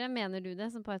bedre, mener du det,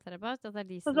 som parterapeut? At det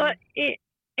de som... Altså,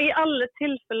 I alle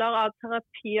tilfeller av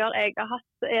terapier jeg har hatt,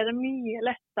 så det mye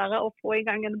lettere å få i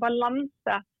gang en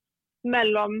balanse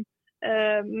mellom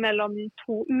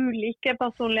to ulike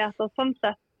personligheter, sånn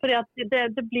sett. Fordi at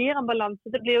det blir en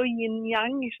balanse, det blir jo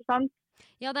yin-yang, ikke sant?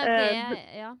 Ja, det det,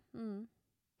 ja.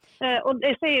 Og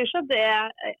jeg sier jo ikke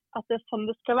at det sånn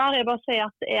det skal være, jeg bare sier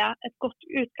at det et godt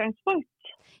utgangspunkt.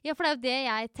 Ja, for det jo det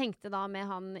jeg tenkte da med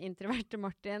han introverte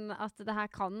Martin, at det her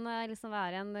kan liksom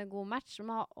være en god match.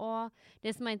 Og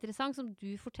det som interessant, som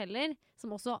du forteller,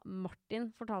 som også Martin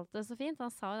fortalte så fint,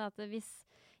 han sa jo at hvis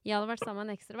jeg hadde vært sammen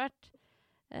med en ekstrovert,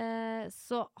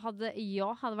 så hadde jeg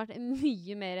vært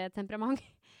mye mer temperament.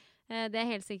 Det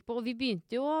jeg helt sikker på. Og vi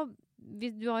begynte jo,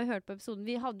 du har jo hørt på episoden,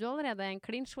 vi hadde jo allerede en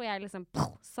clinch hvor jeg liksom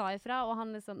sa ifra, og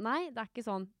han liksom, nei, det ikke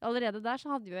sånn. Allerede der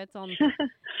så hadde vi jo et sånn,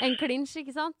 en clinch,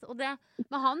 ikke sant? Og det,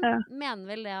 men han mener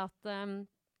vel det at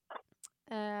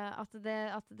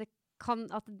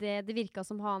det virket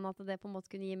som han, at det på en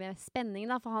måte kunne gi mer spenning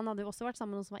da, for han hadde jo også vært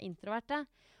sammen med noen som var introverte.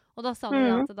 Og da sa han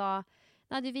jo at da,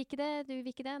 nei, du vil ikke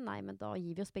det, nei, men da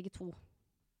gir vi oss begge to.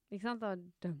 Ikke sant? Da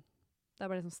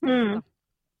ble det sånn sterkt da.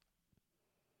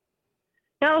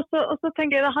 Ja, og så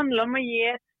tenker jeg det handler om å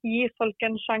gi folk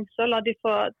en sjanse, og la de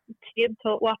få tid til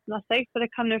å åpne seg, for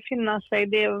det kan jo finne seg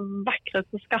de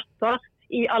vakreste skatter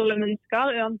i alle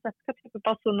mennesker, uansett hva type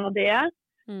personer de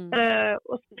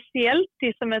og spesielt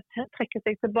de som trekker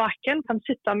seg tilbake, kan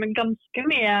sitte med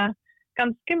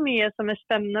ganske mye som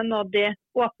spennende når de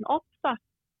åpner opp, da.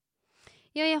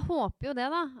 Ja, jeg håper jo det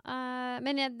da.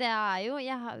 Men det jo,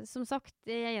 som sagt,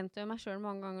 jeg gjentar jo meg selv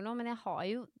mange ganger nå, men jeg har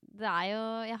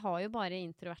jo bare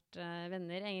introverte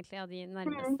venner, egentlig, av de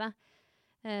nærmeste,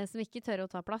 som ikke tør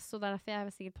å ta plass, og derfor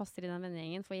jeg sikkert passer i den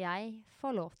vennegjengen, for jeg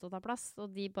får lov til å ta plass,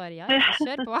 og de bare,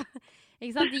 kjør på.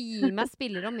 Ikke sant? De gir meg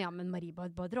spiller om, ja, men Marie,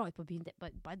 bare dra ut på byen,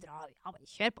 bare dra, ja,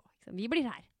 bare kjør på. Vi blir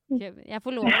her. Jeg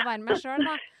får lov å være meg selv,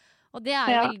 da. Og det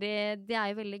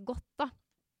jo veldig godt, da.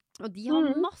 Og de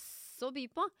har masse å by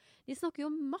på. De snakker jo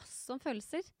masse om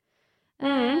følelser.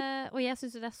 Og jeg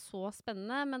synes jo det så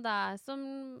spennende, men det som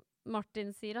Martin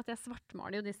sier, at jeg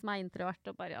svartmaler jo de som introvert,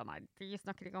 og bare, ja nei, de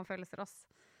snakker ikke om følelser, ass.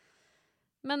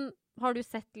 Men har du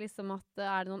sett liksom at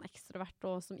det noen ekstrovert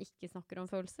også som ikke snakker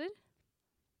om følelser?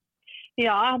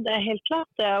 Ja, det helt klart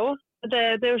det jo.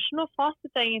 Det jo ikke noe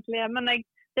fasit egentlig, men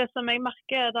det som jeg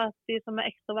merker at de som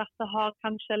ekstroverte har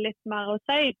kanskje litt mer å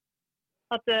si.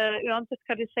 At uansett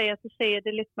hva de sier, så sier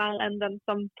de litt mer enn den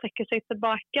som trekker seg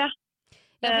tilbake.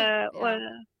 Og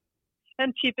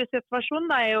en typisk situasjon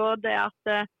da jo det at,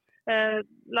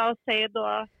 la oss si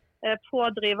da,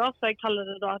 pådriver, så jeg kaller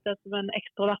det da at det som en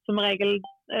ekstrovert som regel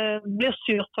blir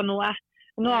sur for noe.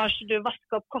 Nå har ikke du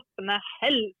vasket opp koppene,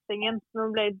 helsingen,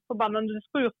 som ble forbannet, du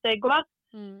skulle gjort det i går.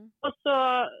 Og så,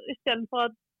 i stedet for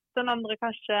at den andre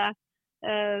kanskje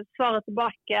svarer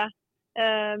tilbake,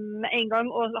 med en gang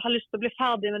og har lyst til å bli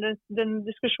ferdig med den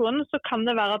diskusjonen, så kan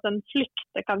det være at den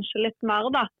flykter kanskje litt mer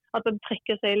da, at den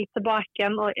trekker seg litt tilbake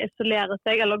igjen og isolerer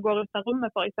seg, eller går ut av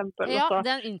rommet for eksempel, og så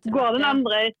går den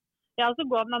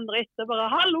andre etter bare,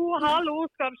 hallo,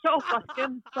 skal du ikke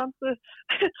oppvasken?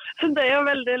 Det jo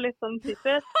veldig litt sånn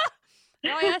typisk.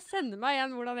 Ja, jeg kjenner meg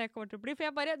igjen hvordan jeg kommer til å bli, for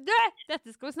jeg bare,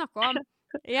 dette skal vi snakke om.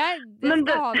 Jeg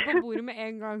skal ha det på bordet med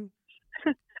en gang.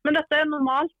 Men dette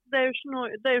normalt, det jo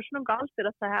ikke noe galt i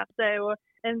dette her. Det jo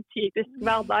en typisk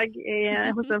hverdag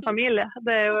hos en familie.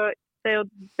 Det jo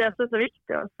det som så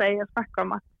viktig å si og snakke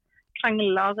om, at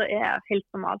krangler helt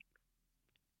normalt.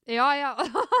 Ja,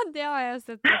 det har jeg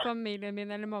sett på familien min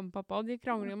eller mamma og pappa, og de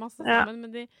krangler jo masse sammen,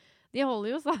 men de holder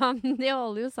jo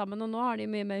sammen, og nå har de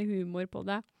mye mer humor på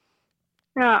det.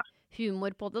 Ja.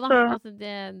 Humor på det da, altså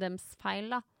det dems feil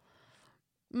da.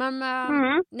 Men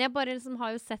jeg bare liksom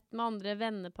har jo sett med andre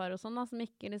vennepar og sånn da, som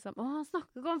ikke liksom, han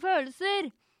snakker ikke om følelser!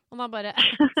 Og da bare,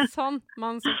 sånn,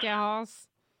 man skal ikke ha oss.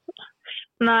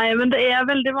 Nei, men det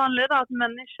veldig vanlig da, at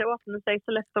menn ikke åpner seg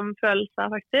så lett om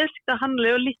følelser faktisk. Det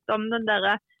handler jo litt om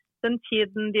den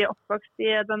tiden de oppvokst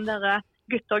i, den der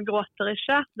gutter gråter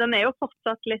ikke. Den jo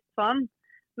fortsatt litt sånn.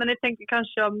 Men jeg tenker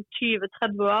kanskje om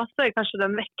 20-30 år, så kanskje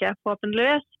den vekke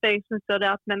forhåpentligvis. For jeg synes jo det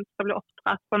at menn skal bli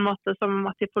oppdratt på en måte som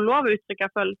at de får lov å uttrykke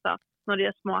følelser når de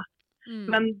små.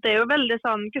 Men det jo veldig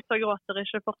sånn, gutter gråter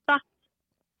ikke fortsatt.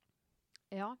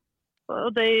 Ja.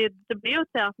 Og det blir jo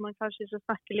til at man kanskje ikke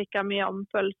snakker like mye om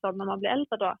følelser når man blir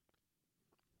eldre da.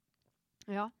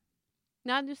 Ja.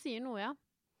 Nei, du sier noe, ja.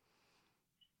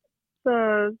 Så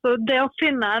det å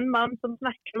finne en mann som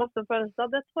snakker masse om følelser,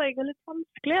 det tror jeg litt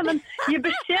vanskelig. Men gi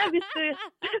beskjed hvis du...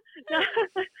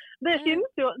 det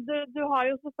finnes jo. Du har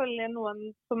jo selvfølgelig noen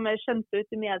som kjent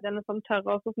ut i mediene som tør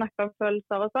å snakke om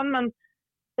følelser og sånn, men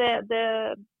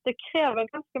det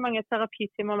krever ganske mange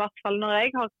terapitimer i hvert fall når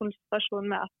jeg har konsultasjon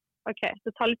med at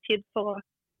det tar litt tid for å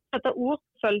sette ord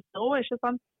på følelser, ikke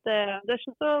sant? Det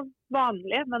ikke så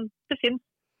vanlig, men det finnes.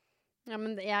 Ja,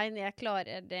 men jeg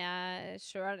klarer det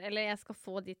selv, eller jeg skal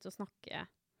få de til å snakke.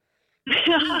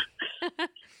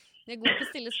 Jeg er god på å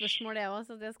stille spørsmål det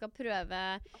også, så jeg skal prøve.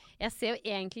 Jeg ser jo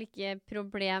egentlig ikke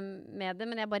problem med det,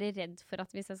 men jeg er bare redd for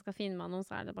at hvis jeg skal finne meg noen,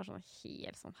 så er det bare sånn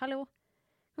helt sånn, hallo,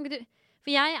 kan ikke du? For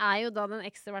jeg er jo da den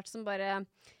ekstrovert som bare,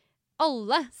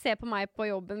 alle ser på meg på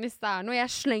jobben hvis det er noe,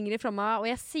 jeg slenger det fra meg, og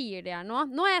jeg sier det nå.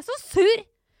 Nå er jeg så sur!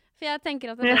 For jeg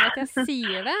tenker at det er bedre at jeg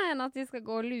sier det, enn at de skal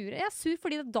gå og lure. Jeg er sur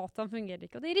fordi dataen fungerer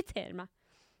ikke, og det irriterer meg.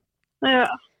 Ja.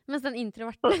 Mens den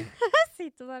introverten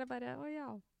sitter der og bare, ja.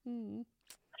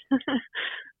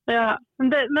 Ja, men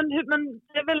det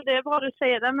er veldig bra du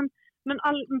sier det, men vi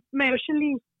er jo ikke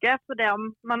like for det om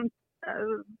man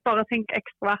bare tenker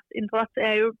ekstrovert, introvert,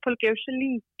 folk er jo ikke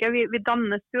like, vi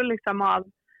dannes jo liksom av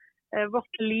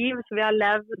vårt liv, så vi har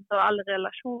levd, og alle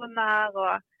relasjoner,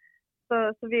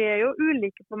 så vi er jo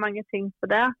ulike på mange ting på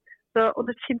det. Og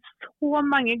det finnes så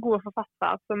mange gode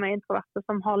forfattere som er introverte,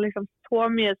 som har liksom så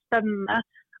mye spennende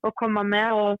å komme med,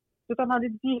 og du kan ha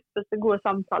de dypeste gode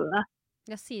samtalene.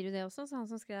 Ja, sier du det også? Så han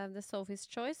som skrev The Sophie's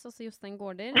Choice, også Jostein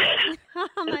Gaarder.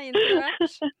 Han er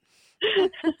introvert.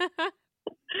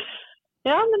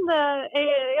 Ja, men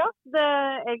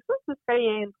jeg synes du skal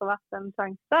gi introvert en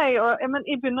sjanse. Men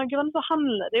i bunn og grunn så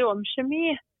handler det jo om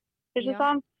kjemi, ikke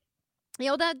sant?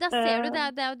 Ja, og der ser du, det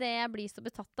er jo det jeg blir så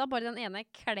betatt av. Bare den ene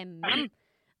klemmen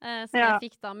som jeg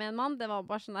fikk da med en mann, det var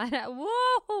bare sånn der,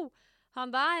 wow!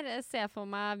 Han der ser for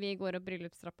meg vi går opp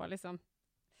bryllupstrappa, liksom.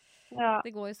 Ja.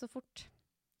 Det går jo så fort.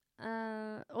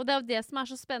 Og det er jo det som er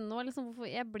så spennende, og liksom, hvorfor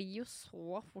jeg blir jo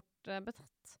så fort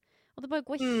betatt. Og det bare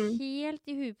går helt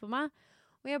i huet på meg.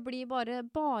 Og jeg blir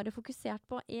bare fokusert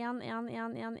på en.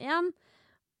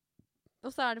 Og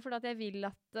så er det fordi at jeg vil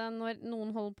at når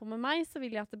noen holder på med meg, så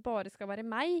vil jeg at det bare skal være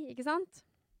meg, ikke sant?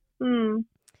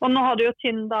 Og nå har du jo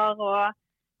Tinder og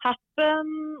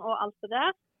Happen og alt det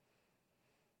der.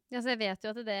 Ja, så jeg vet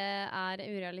jo at det er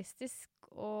urealistisk,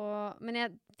 men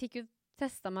jeg fikk jo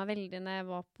testet meg veldig når jeg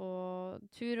var på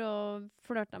tur og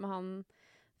flørtet med han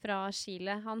fra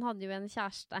Chile. Han hadde jo en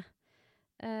kjæreste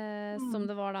som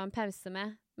det var da en pause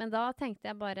med. Men da tenkte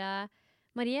jeg bare,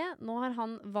 Marie, nå har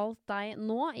han valgt deg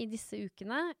nå i disse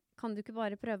ukene. Kan du ikke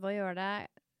bare prøve å gjøre det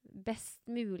best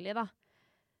mulig da?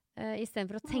 I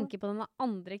stedet for å tenke på den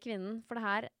andre kvinnen. For det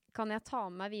her kan jeg ta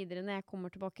med meg videre når jeg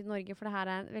kommer tilbake til Norge, for det her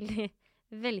er en veldig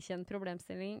velkjent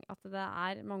problemstilling, at det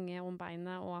er mange om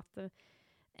beinet, og at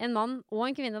en mann og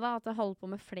en kvinne da, at det holder på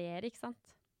med flere, ikke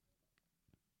sant?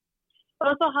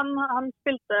 Altså, han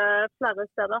spilte flere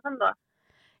steder, han da?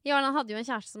 Ja, han hadde jo en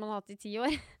kjæreste som han hadde hatt i 10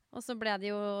 år, og så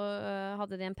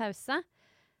hadde de en pause.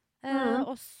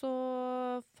 Og så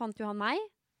fant jo han meg,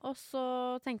 og så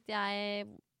tenkte jeg,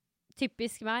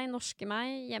 typisk meg, norske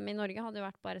meg, hjemme i Norge hadde jo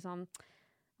vært bare sånn,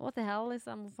 what the hell,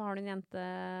 liksom, hvorfor har du en jente,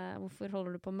 hvorfor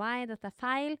holder du på meg, dette er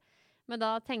feil. Men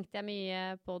da tenkte jeg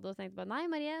mye på det, og tenkte bare, nei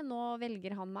Marie, nå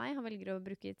velger han meg, han velger å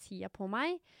bruke tida på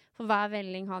meg. For hver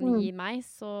velging han gir meg,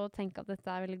 så tenker jeg at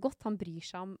dette er veldig godt, han bryr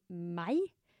seg om meg.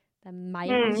 Det er meg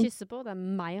han kysser på, det er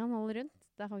meg han holder rundt.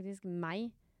 Det er faktisk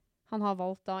meg han har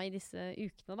valgt da i disse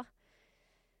ukene da.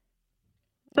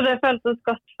 Så det føltes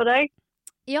godt for deg?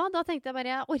 Ja, da tenkte jeg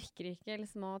bare, jeg orker ikke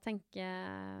liksom å tenke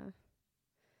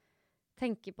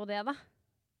på det da.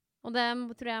 Og det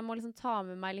tror jeg må liksom ta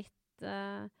med meg litt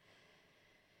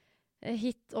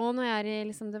hit, og når jeg er i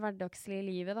liksom det hverdagslige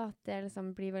livet da, at jeg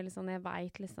liksom blir veldig sånn, jeg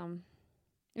vet liksom,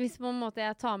 hvis på en måte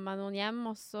jeg tar med meg noen hjem,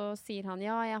 og så sier han,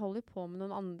 ja, jeg holder på med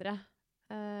noen andre,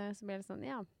 så blir det sånn,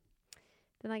 ja,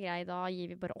 den er grei, da gir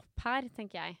vi bare opp her,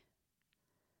 tenker jeg.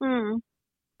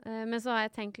 Men så har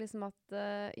jeg tenkt liksom at,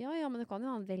 ja, men det kan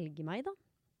jo han velge meg da,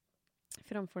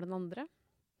 framfor den andre.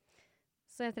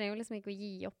 Så jeg trenger jo liksom ikke å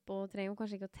gi opp, og trenger jo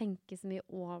kanskje ikke å tenke så mye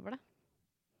over det.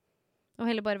 Og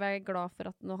heller bare være glad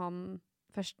for at når han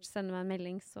først sender meg en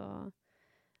melding, så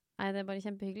er det bare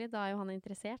kjempehyggelig. Da er jo han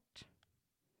interessert.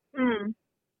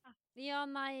 Ja,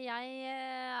 nei, jeg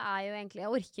er jo egentlig,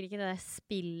 jeg orker ikke det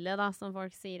spillet da, som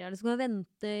folk sier. Du skal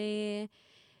vente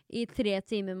i 3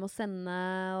 timer med å sende,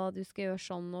 og du skal gjøre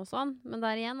sånn og sånn. Men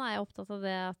der igjen er jeg opptatt av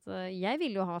det at jeg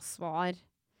vil jo ha svar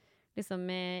liksom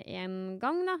med en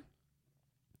gang da.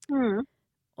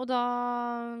 Og da,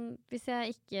 hvis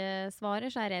jeg ikke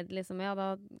svarer, så er jeg redd liksom, ja,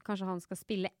 da kanskje han skal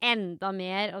spille enda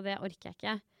mer, og det orker jeg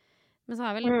ikke. Men så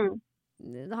har jeg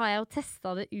da har jeg jo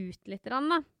testet det ut litt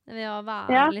da, ved å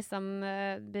være liksom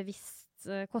bevisst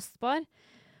kostbar.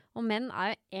 Og menn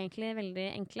er jo egentlig veldig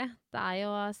enkle. Det er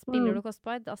jo, spiller du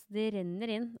kostbar, altså de renner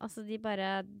inn. Altså det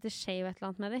skjer jo et eller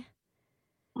annet med de.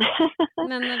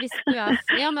 Men hvis du ja,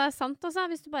 men det er sant også,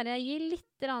 hvis du bare gir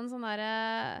litt sånn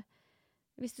der,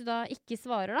 hvis du da ikke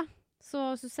svarer da,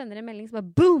 så sender en melding så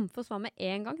bare boom, får svar med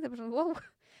en gang. Det er bare sånn, wow.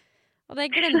 Og det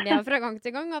glemmer jeg fra gang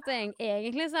til gang, at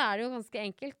egentlig så det jo ganske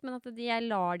enkelt, men at jeg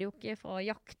lar det jo ikke få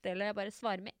jakte, eller jeg bare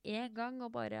svarer med en gang,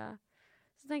 og bare...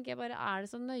 Så tenker jeg bare, det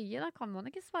så nøye da? Kan man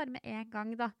ikke svare med en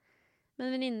gang da?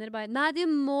 Men venninner bare, nei, du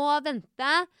må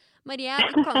vente. Maria,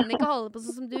 du kan ikke holde på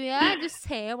sånn som du gjør. Du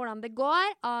ser jo hvordan det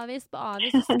går. Avvis på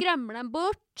avvis, du skremmer dem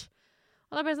bort.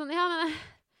 Og da blir det sånn, ja, men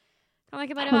kan jeg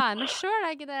ikke bare være med selv?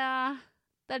 Det ikke det...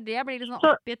 Det det jeg blir litt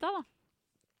sånn oppgitt av da.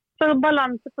 Så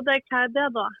balanse på det, hva det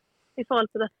da? I forhold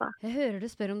til dette. Jeg hører du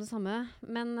spør om det samme,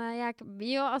 men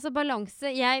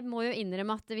balanse, jeg må jo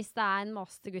innrømme at hvis det en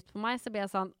mastergutt på meg, så blir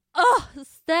jeg sånn,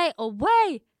 stay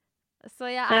away!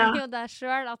 Så jeg jo der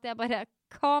selv, at jeg bare,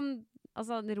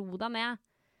 ro deg ned.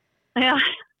 Ja.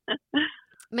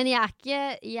 Men jeg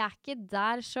ikke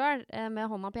der selv, med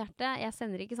hånda på hjertet. Jeg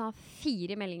sender ikke sånn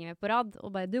 4 meldinger på rad,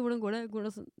 og bare, du, hvordan går det? Går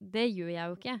det sånn? Det gjør jeg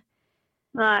jo ikke.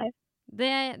 Nei.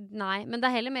 Nei, men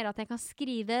det heller mer at jeg kan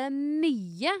skrive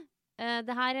mye.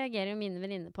 Det her reagerer jo mine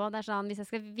venninner på. Det sånn, hvis jeg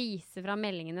skal vise fra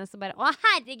meldingene, så bare,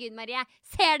 herregud Marie,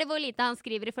 ser du hvor lite han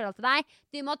skriver i forhold til deg?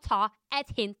 Du må ta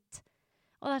et hint.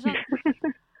 Og det sånn,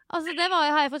 altså det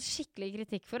har jeg fått skikkelig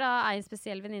kritikk for av en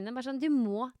spesiell venninne. Bare sånn, du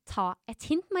må ta et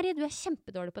hint, Marie, du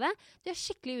kjempedårlig på det. Du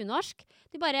skikkelig unorsk.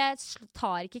 Du bare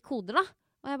tar ikke koder da.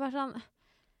 Og jeg bare sånn,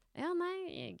 ja,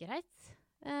 nei, greit.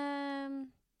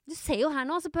 Du ser jo her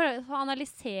nå, så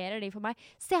analyserer de for meg.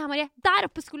 Se her, Marie, der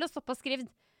oppe skulle jeg stoppe å skrive.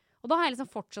 Og da har jeg liksom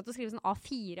fortsatt å skrive sånn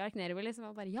A4-ark nedover, liksom.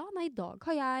 Og bare, ja, nei, i dag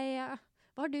har jeg...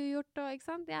 Hva har du gjort? Og, ikke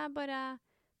sant? Jeg bare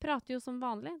prater jo som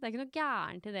vanlig. Det ikke noe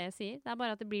gærent til det jeg sier. Det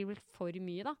bare at det blir vel for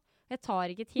mye, da. Jeg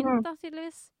tar ikke et hint, da,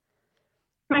 tydeligvis.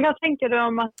 Men hva tenker du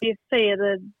om at de sier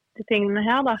de tingene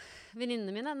her, da?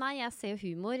 Venninnene mine? Nei, jeg ser jo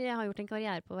humor. Jeg har gjort en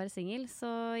karriere på å være single, så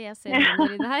jeg ser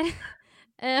humor i det her.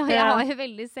 Og jeg har jo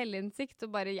veldig selvinnsikt,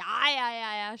 og bare,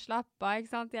 slapp av,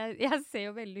 ikke sant? Jeg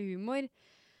ser jo veldig humor.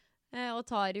 Og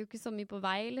tar jo ikke så mye på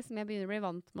vei, liksom. Jeg begynner å bli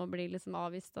vant med å bli liksom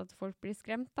avvist at folk blir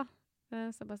skremt, da.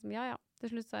 Så bare som, ja. Til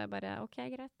slutt så jeg bare, ok,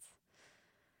 greit.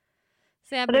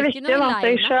 Så jeg blir ikke noe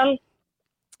lei meg.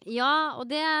 Ja, og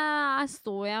det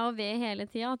står jeg jo ved hele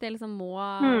tiden, at jeg liksom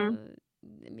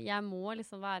jeg må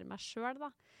liksom være meg selv, da.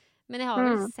 Men jeg har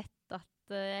vel sett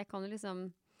at jeg kan jo liksom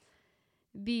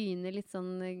begynne litt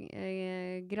sånn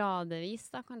gradvis,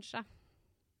 da, kanskje.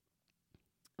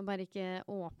 Og bare ikke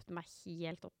åpne meg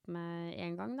helt opp med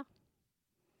en gang, da.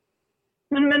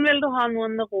 Men vil du ha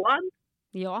noen råd?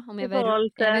 Ja, om jeg vil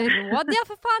råd? Ja,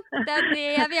 for faen! Det det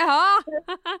jeg vil ha!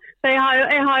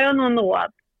 jeg har jo noen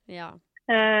råd. Ja.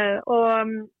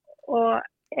 Og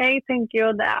jeg tenker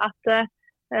jo det at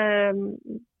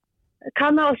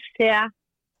kan du se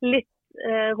litt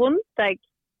rundt deg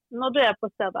når du på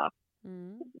steder.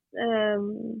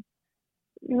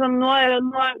 Nå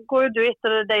går jo du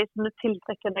etter det som du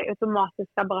tiltrekker deg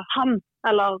automatisk av bare han,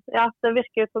 eller ja, det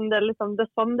virker som det liksom, det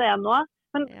sånn det nå.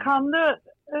 Men kan du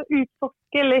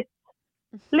utforske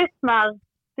litt mer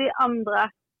de andre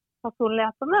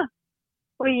personlighetene,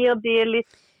 og gir de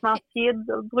litt mer tid,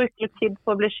 og bruker litt tid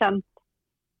for å bli kjent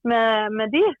med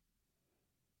de?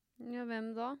 Ja,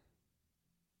 hvem da?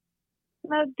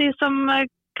 Med de som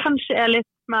kanskje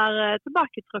litt mer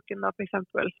tilbaketrukken da, for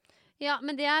eksempel. Ja,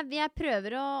 men jeg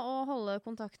prøver å holde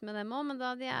kontakt med dem også, men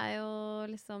da de jo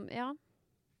liksom, ja.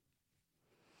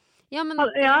 Ja, men...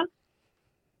 Ja,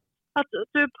 at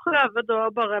du prøver da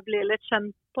bare å bli litt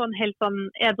kjent på en helt sånn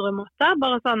edru måte,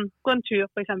 bare sånn, gå en tur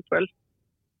for eksempel.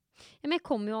 Ja, men jeg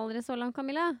kommer jo aldri så langt,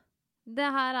 Camilla. Det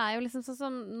her jo liksom sånn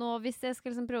som nå, hvis jeg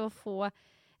skal liksom prøve å få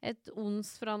et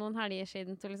ons fra noen helger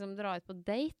siden til å liksom dra ut på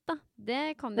date, da. Det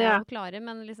kan jeg jo klare,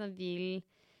 men liksom vil...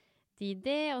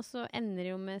 det, og så ender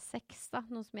det jo med sex, da.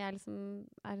 Noe som jeg liksom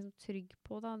liksom trygg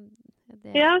på, da.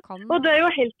 Det kan, da. Og det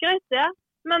jo helt greit, det.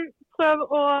 Men prøv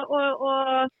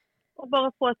å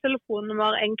bare få et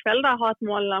telefonnummer en kveld, da. Ha et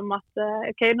mål om at,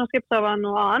 ok, nå skal jeg prøve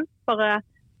noe annet. Bare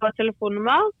ha et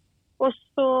telefonnummer. Og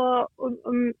så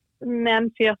med en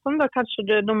fyr som da kanskje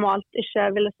du normalt ikke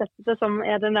ville sette det som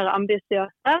den der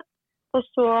ambisiøse. Og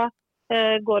så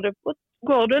går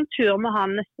du en tur med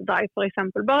han neste dag, for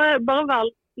eksempel. Bare vær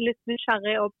litt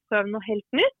nysgjerrig og prøve noe helt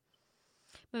nytt.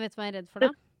 Men vet du hva jeg redd for,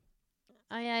 da?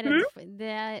 Jeg redd for,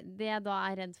 det jeg da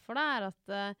redd for, da at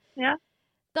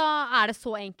da det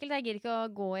så enkelt. Jeg gir ikke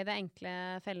å gå i det enkle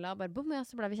fella og bare boom, ja,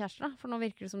 så ble vi kjærester, da. For nå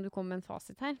virker det som du kommer med en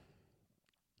fasit her.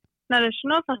 Nei, det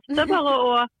ikke noe fasit. Det bare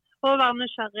å være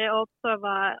nysgjerrig og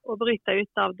prøve å bryte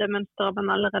ut av det mønsteret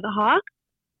man allerede har.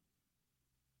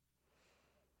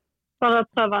 Bare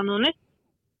prøve noe nytt.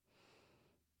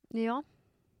 Ja.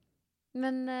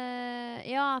 Men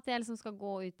ja, at jeg liksom skal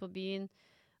gå ut på byen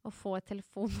og få et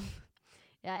telefon.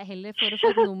 heller for å få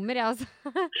et nummer, ja, altså.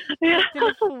 Ja.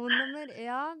 Telefonnummer,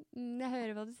 ja. Jeg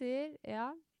hører hva du sier,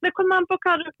 ja. Det kommer an på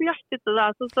hva du er på jakt etter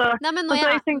da. Nei, men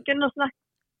jeg tenker, nå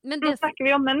snakker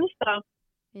vi om mønster.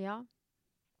 Ja.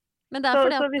 Men det er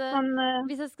fordi så at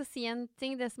hvis jeg skal si en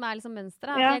ting, det som er liksom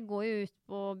mønsteret, at jeg går jo ut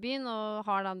på byen og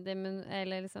har da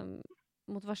eller liksom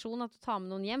motivasjon at du tar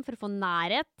med noen hjem for å få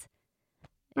nærhet,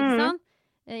 ikke sant?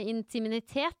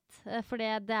 Intimitet, for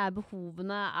det er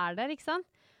behovene er der, ikke sant?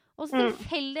 Og så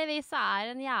tilfeldigvis så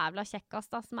er en jævla kjekkas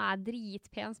da, som er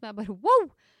dritpen, som er bare, wow,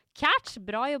 catch,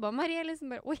 bra jobba Marie,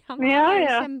 liksom bare, oi, han er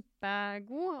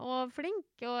kjempegod og flink,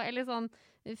 eller sånn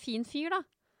fin fyr da.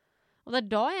 Og det er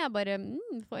da jeg bare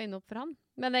får øynene opp for han.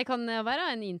 Men det kan være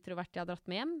en introvert jeg har dratt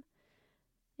med hjem,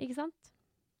 ikke sant?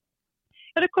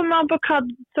 Ja, det kommer an på hva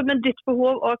som er ditt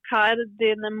behov, og hva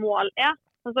dine mål er.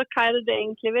 Altså, hva det du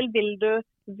egentlig vil?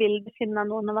 Vil du finne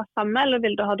noen å være sammen med, eller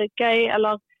vil du ha det gøy,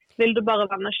 eller vil du bare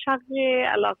være nysgjerrig,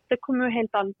 eller det kommer jo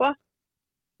helt an på.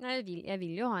 Nei, jeg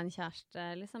vil jo ha en kjæreste,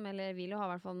 liksom, eller jeg vil jo ha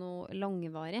i hvert fall noe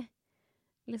langvarig,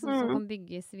 liksom, som kan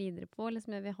bygges videre på,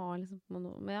 liksom, jeg vil ha liksom,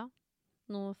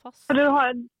 noe fast. Du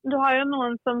har jo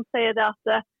noen som sier det at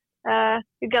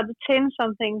you got to change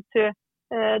something to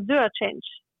do a change.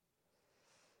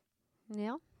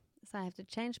 Ja, so I have to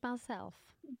change myself.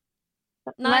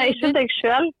 Nei, ikke deg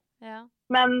selv, ja.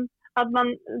 Men at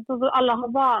alle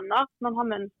har vaner, man har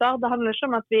mønster. Det handler ikke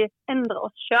om at vi endrer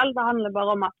oss selv, det handler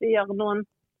bare om at vi gjør noen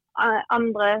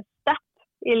andre step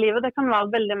i livet. Det kan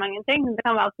være veldig mange ting. Det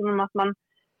kan være sånn at man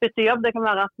bytter jobb, det kan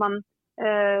være at man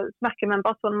snakker med en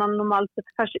person man normalt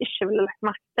kanskje ikke ville lagt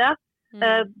merke til.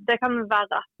 Det kan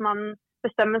være at man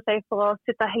bestemmer seg for å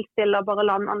sitte helt stille og bare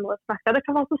la den andre snakke. Det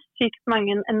kan være så sykt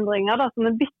mange endringer, da,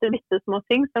 sånne bitte små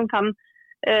ting som kan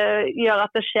gjøre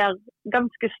at det skjer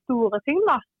ganske store ting,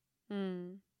 da.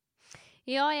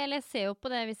 Ja, jeg ser jo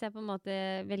på det hvis jeg på en måte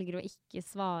velger å ikke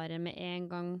svare med en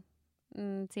gang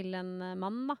til en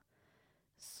mann, da.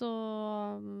 Så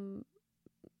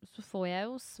får jeg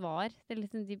jo svar. Det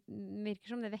liksom, de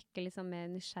virker som det vekker liksom mer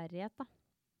nysgjerrighet, da.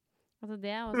 Altså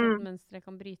det er også et mønster jeg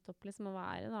kan bryte opp, liksom, å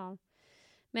være, da.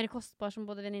 Mer kostbar, som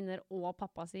både venninner og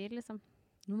pappa sier, liksom.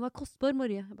 Nå må jeg kostbar,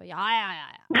 Marie. Jeg bare, ja.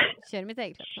 Kjør mitt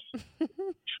eget, liksom.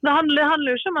 Det handler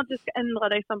jo ikke om at du skal endre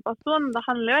deg som person. Det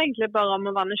handler jo egentlig bare om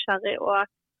å være nysgjerrig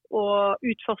og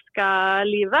utforske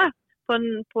livet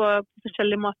på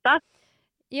forskjellige måter.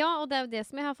 Ja, og det er jo det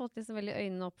som jeg har fått liksom veldig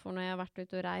øynene opp for når jeg har vært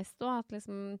ute og reist, og at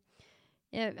liksom,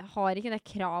 jeg har ikke det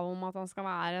krav om at han skal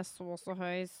være så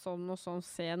høy, sånn og sånn,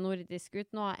 se nordisk ut.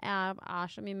 Nå jeg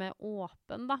er så mye mer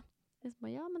åpen, da.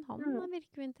 Liksom, ja, men han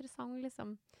virker jo interessant,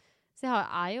 liksom. Så jeg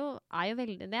er jo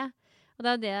veldig det. Og det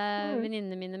er jo det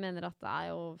venninnene mine mener at det er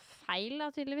jo feil,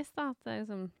 da, tydeligvis, da. At det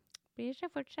liksom blir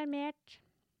så fort skjermert.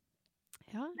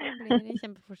 Ja, jeg blir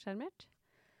kjempefort skjermert.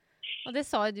 Og det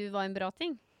sa jo du var en bra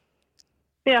ting.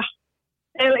 Ja.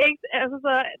 Jeg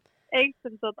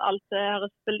synes at alt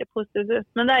høres veldig positivt ut.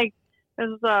 Men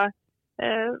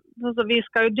vi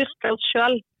skal jo dyrke oss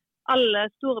selv. Alle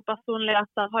store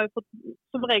personligheter har jo fått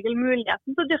som regel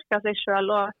muligheten til å dyrke seg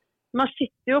selv. Og man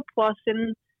sitter jo på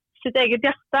sitt eget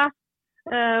hjerte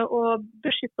og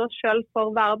beskytter oss selv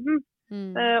for verden.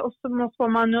 Og så får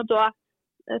man jo da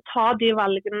ta de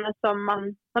valgene som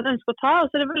man ønsker å ta. Og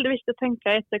så er det veldig viktig å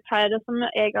tenke etter hva er det som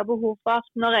jeg har behov for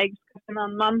når jeg skal finne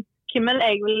en mann. Hvem er det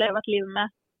jeg vil leve et liv med?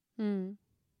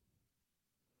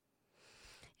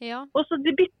 Ja. Og så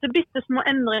de bitte små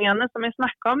endringene som jeg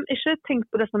snakker om. Ikke tenk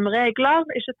på det som regler,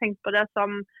 ikke tenk på det som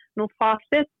noe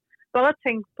fasit. Bare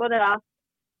tenk på det at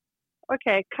ok,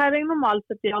 hva er det jeg normalt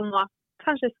sett gjør nå?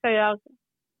 Kanskje jeg skal gjøre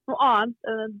noe annet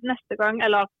neste gang,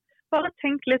 eller bare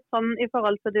tenk litt sånn i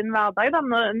forhold til din hverdag, da,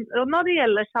 når det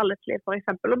gjelder kjærlighetsliv for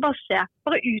eksempel, og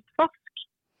bare utforsk.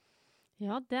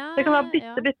 Ja, det kan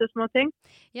være bitte små ting.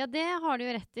 Ja, det har du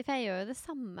jo rett i, for jeg gjør jo det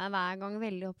samme hver gang,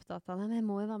 veldig opptatt av det, men jeg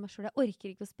må jo være meg selv, jeg orker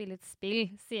ikke å spille et spill,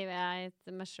 sier jeg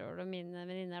til meg selv og mine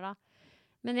venninner da.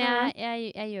 Men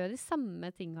jeg gjør de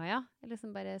samme tingene, ja. Jeg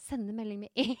liksom bare sender melding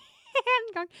med en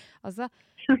gang. Altså,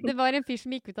 det var en fyr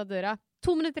som gikk ut av døra.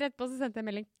 2 minutter etterpå så sendte jeg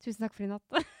melding. Tusen takk for i natt.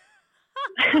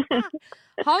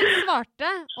 Han svarte,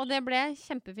 og det ble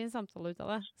kjempefin samtale ut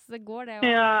av det. Så det går det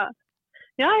også.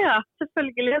 Ja,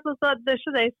 selvfølgelig. Så det er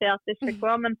ikke det jeg sier at det ikke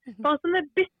går, men bare sånne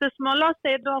bittesmå, la oss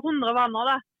si du har 100 vaner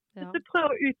da. Hvis du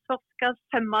prøver å utforske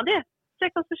 5 av de, se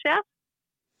hva som skjer.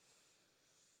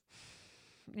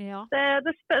 Ja. Det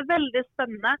er veldig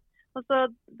spennende. Altså,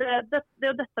 det er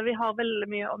jo dette vi har veldig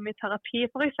mye om i terapi.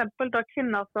 For eksempel da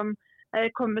kvinner som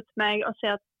kommer til meg og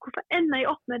sier at hvorfor ender jeg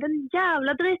opp med den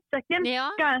jævla drittsekken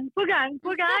gang på gang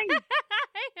på gang?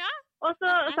 Og så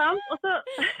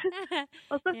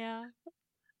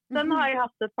Den har jeg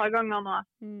hatt et par ganger nå.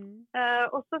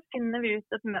 Og så finner vi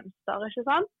ut et mønster, ikke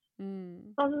sant?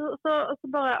 Og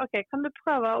så bare, ok, kan du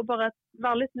prøve å bare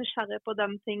være litt nysgjerrig på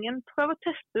den tingen? Prøv å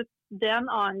teste ut det en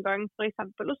annen gang, for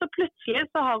eksempel. Og så plutselig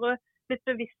så har du blitt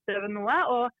bevisst over noe,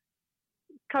 og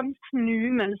kan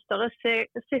snu mønsteret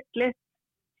sitt litt,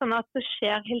 sånn at det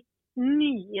skjer helt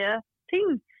nye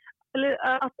ting. Eller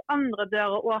at andre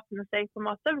dører åpner seg på en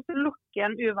måte. Hvis du lukker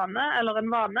en uvane eller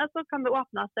en vane, så kan det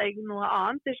åpne seg noe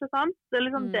annet, ikke sant? Det er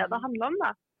liksom det handler om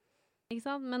da. Ikke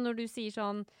sant? Men når du sier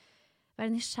sånn, vær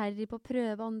nysgjerrig på å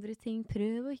prøve andre ting,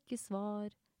 prøv å ikke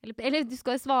svare. Eller du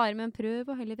skal jo svare, men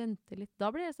prøv å heller vente litt. Da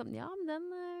blir det sånn, ja,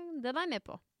 men den er jeg med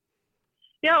på.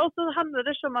 Ja, og så handler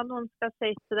det ikke om at noen skal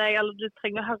si til deg, eller du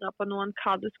trenger å høre på noen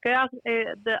hva du skal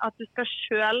gjøre. At du skal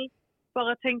selv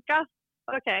bare tenke,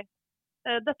 ok,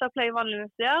 dette pleier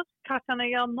vanligvis å gjøre, hva kan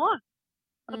jeg gjøre nå?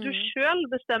 At du selv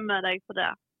bestemmer deg for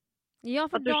det. Ja,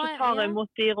 for at du ikke tar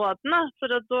imot de rådene, for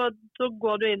da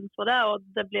går du inn for det, og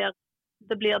det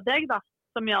blir deg da,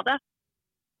 som gjør det.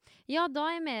 Ja, da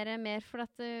er jeg mer for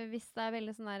at hvis det er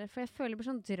veldig sånn der, for jeg føler det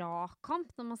blir sånn dragkamp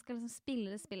når man skal liksom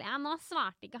spille det spillet. Ja, nå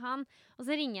svarte ikke han, og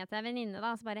så ringer jeg til en venninne da,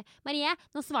 og så bare, Marie,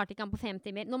 nå svarte ikke han på 5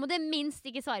 timer. Nå må du minst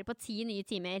ikke svare på 10 nye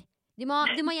timer. Du må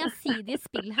gjensidig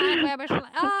spill her, og jeg bare sånn,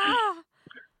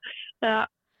 Ja.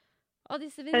 Og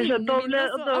disse venninnene mine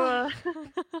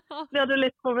Da blir du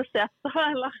litt provosert,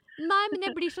 eller? Nei, men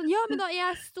jeg blir sånn, ja, men da,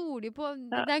 jeg stoler jo på,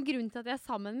 det er en grunn til at jeg er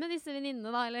sammen med disse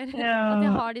venninnene da, eller at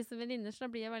jeg har disse venninner, så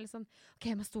da blir jeg veldig sånn, ok,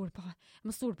 jeg må stole på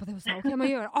det hun sa, ok, jeg må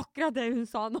gjøre akkurat det hun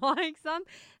sa nå, ikke sant?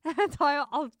 Jeg tar jo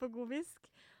alt på god fisk.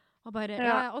 Og bare,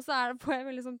 og så får jeg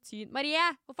veldig sånn tyn. Marie,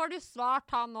 hvorfor har du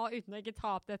svart han nå uten å ikke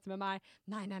ta opp dette med meg?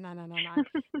 Nei.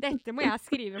 Dette må jeg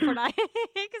skrive for deg.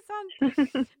 Ikke sant?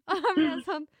 Og da blir jeg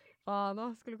sånn, nå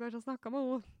skulle du kanskje ha snakket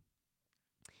med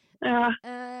henne.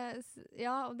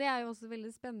 Ja, og det er jo også veldig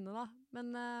spennende da.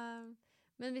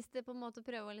 Men hvis det på en måte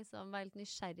prøver å liksom være litt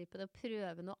nysgjerrig på det, og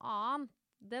prøve noe annet,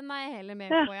 den er jeg heller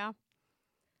med på, ja.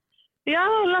 Ja,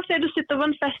 la oss si du sitter på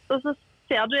en fest, og så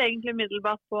ser du egentlig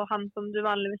middelbart på han som du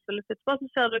vanligvis ville sitte på, så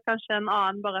ser du kanskje en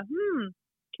annen bare,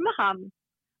 hvem er han?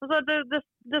 Altså, det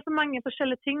er så mange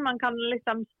forskjellige ting man kan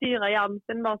liksom styre hjernen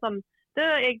sin, bare sånn, det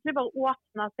er egentlig bare å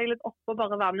åpne seg litt opp og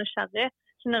bare være nysgjerrig,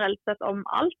 generelt sett om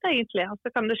alt egentlig, og så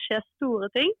kan det skje store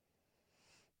ting.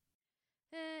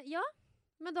 Ja,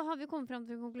 men da har vi kommet frem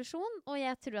til en konklusjon, og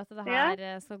jeg tror at det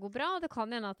her skal gå bra, og det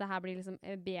kan hende at det her blir liksom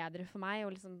bedre for meg,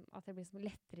 og liksom at det blir liksom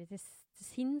lettere til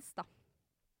sinns da.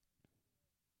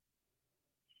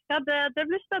 Ja, det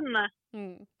blir spennende.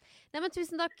 Nei, men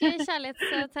tusen takk,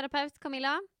 kjærlighetsterapeut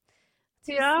Camilla.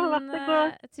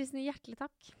 Tusen hjertelig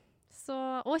takk.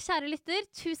 Og kjære lytter,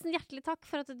 tusen hjertelig takk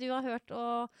for at du har hørt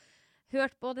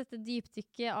på dette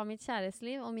dypdykket av mitt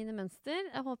kjærlighetsliv og mine mønster.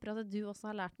 Jeg håper at du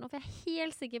også har lært noe, for jeg er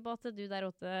helt sikker på at du der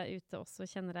ute også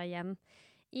kjenner deg igjen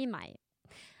i meg.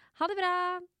 Ha det bra!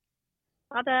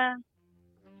 Ha det!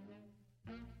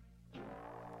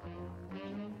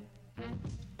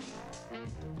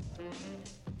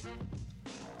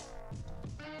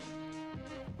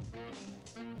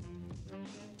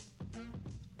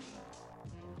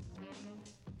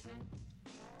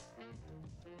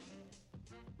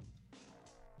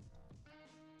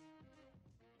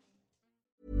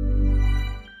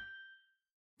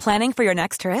 Planning for your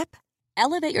next trip?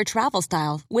 Elevate your travel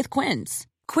style with Quince.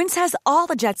 Quince has all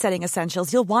the jet-setting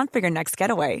essentials you'll want for your next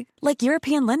getaway, like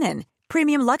European linen,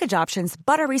 premium luggage options,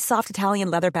 buttery soft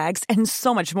Italian leather bags, and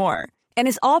so much more. And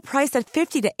is all priced at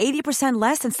 50 to 80%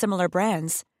 less than similar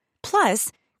brands.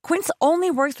 Plus, Quince only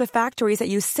works with factories that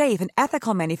use safe and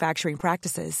ethical manufacturing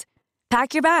practices.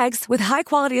 Pack your bags with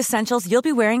high-quality essentials you'll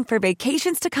be wearing for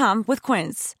vacations to come with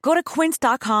Quince. Go to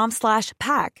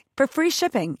quince.com/pack for free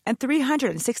shipping and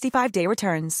 365-day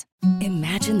returns.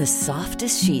 Imagine the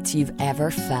softest sheets you've ever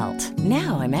felt.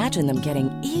 Now imagine them getting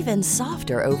even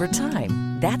softer over time.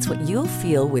 That's what you'll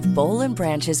feel with Boll &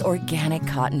 Branch's organic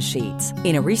cotton sheets.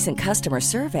 In a recent customer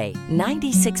survey,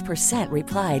 96%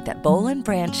 replied that Boll &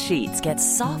 Branch sheets get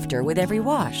softer with every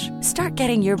wash. Start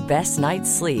getting your best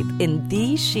night's sleep in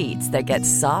these sheets that get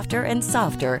softer and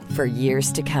softer for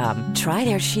years to come. Try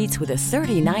their sheets with a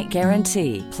 30-night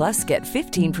guarantee. Plus, get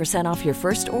 15% off your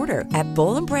first order at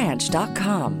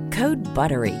bollandbranch.com. Code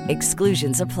BUTTERY.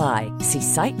 Exclusions apply. See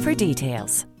site for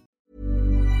details.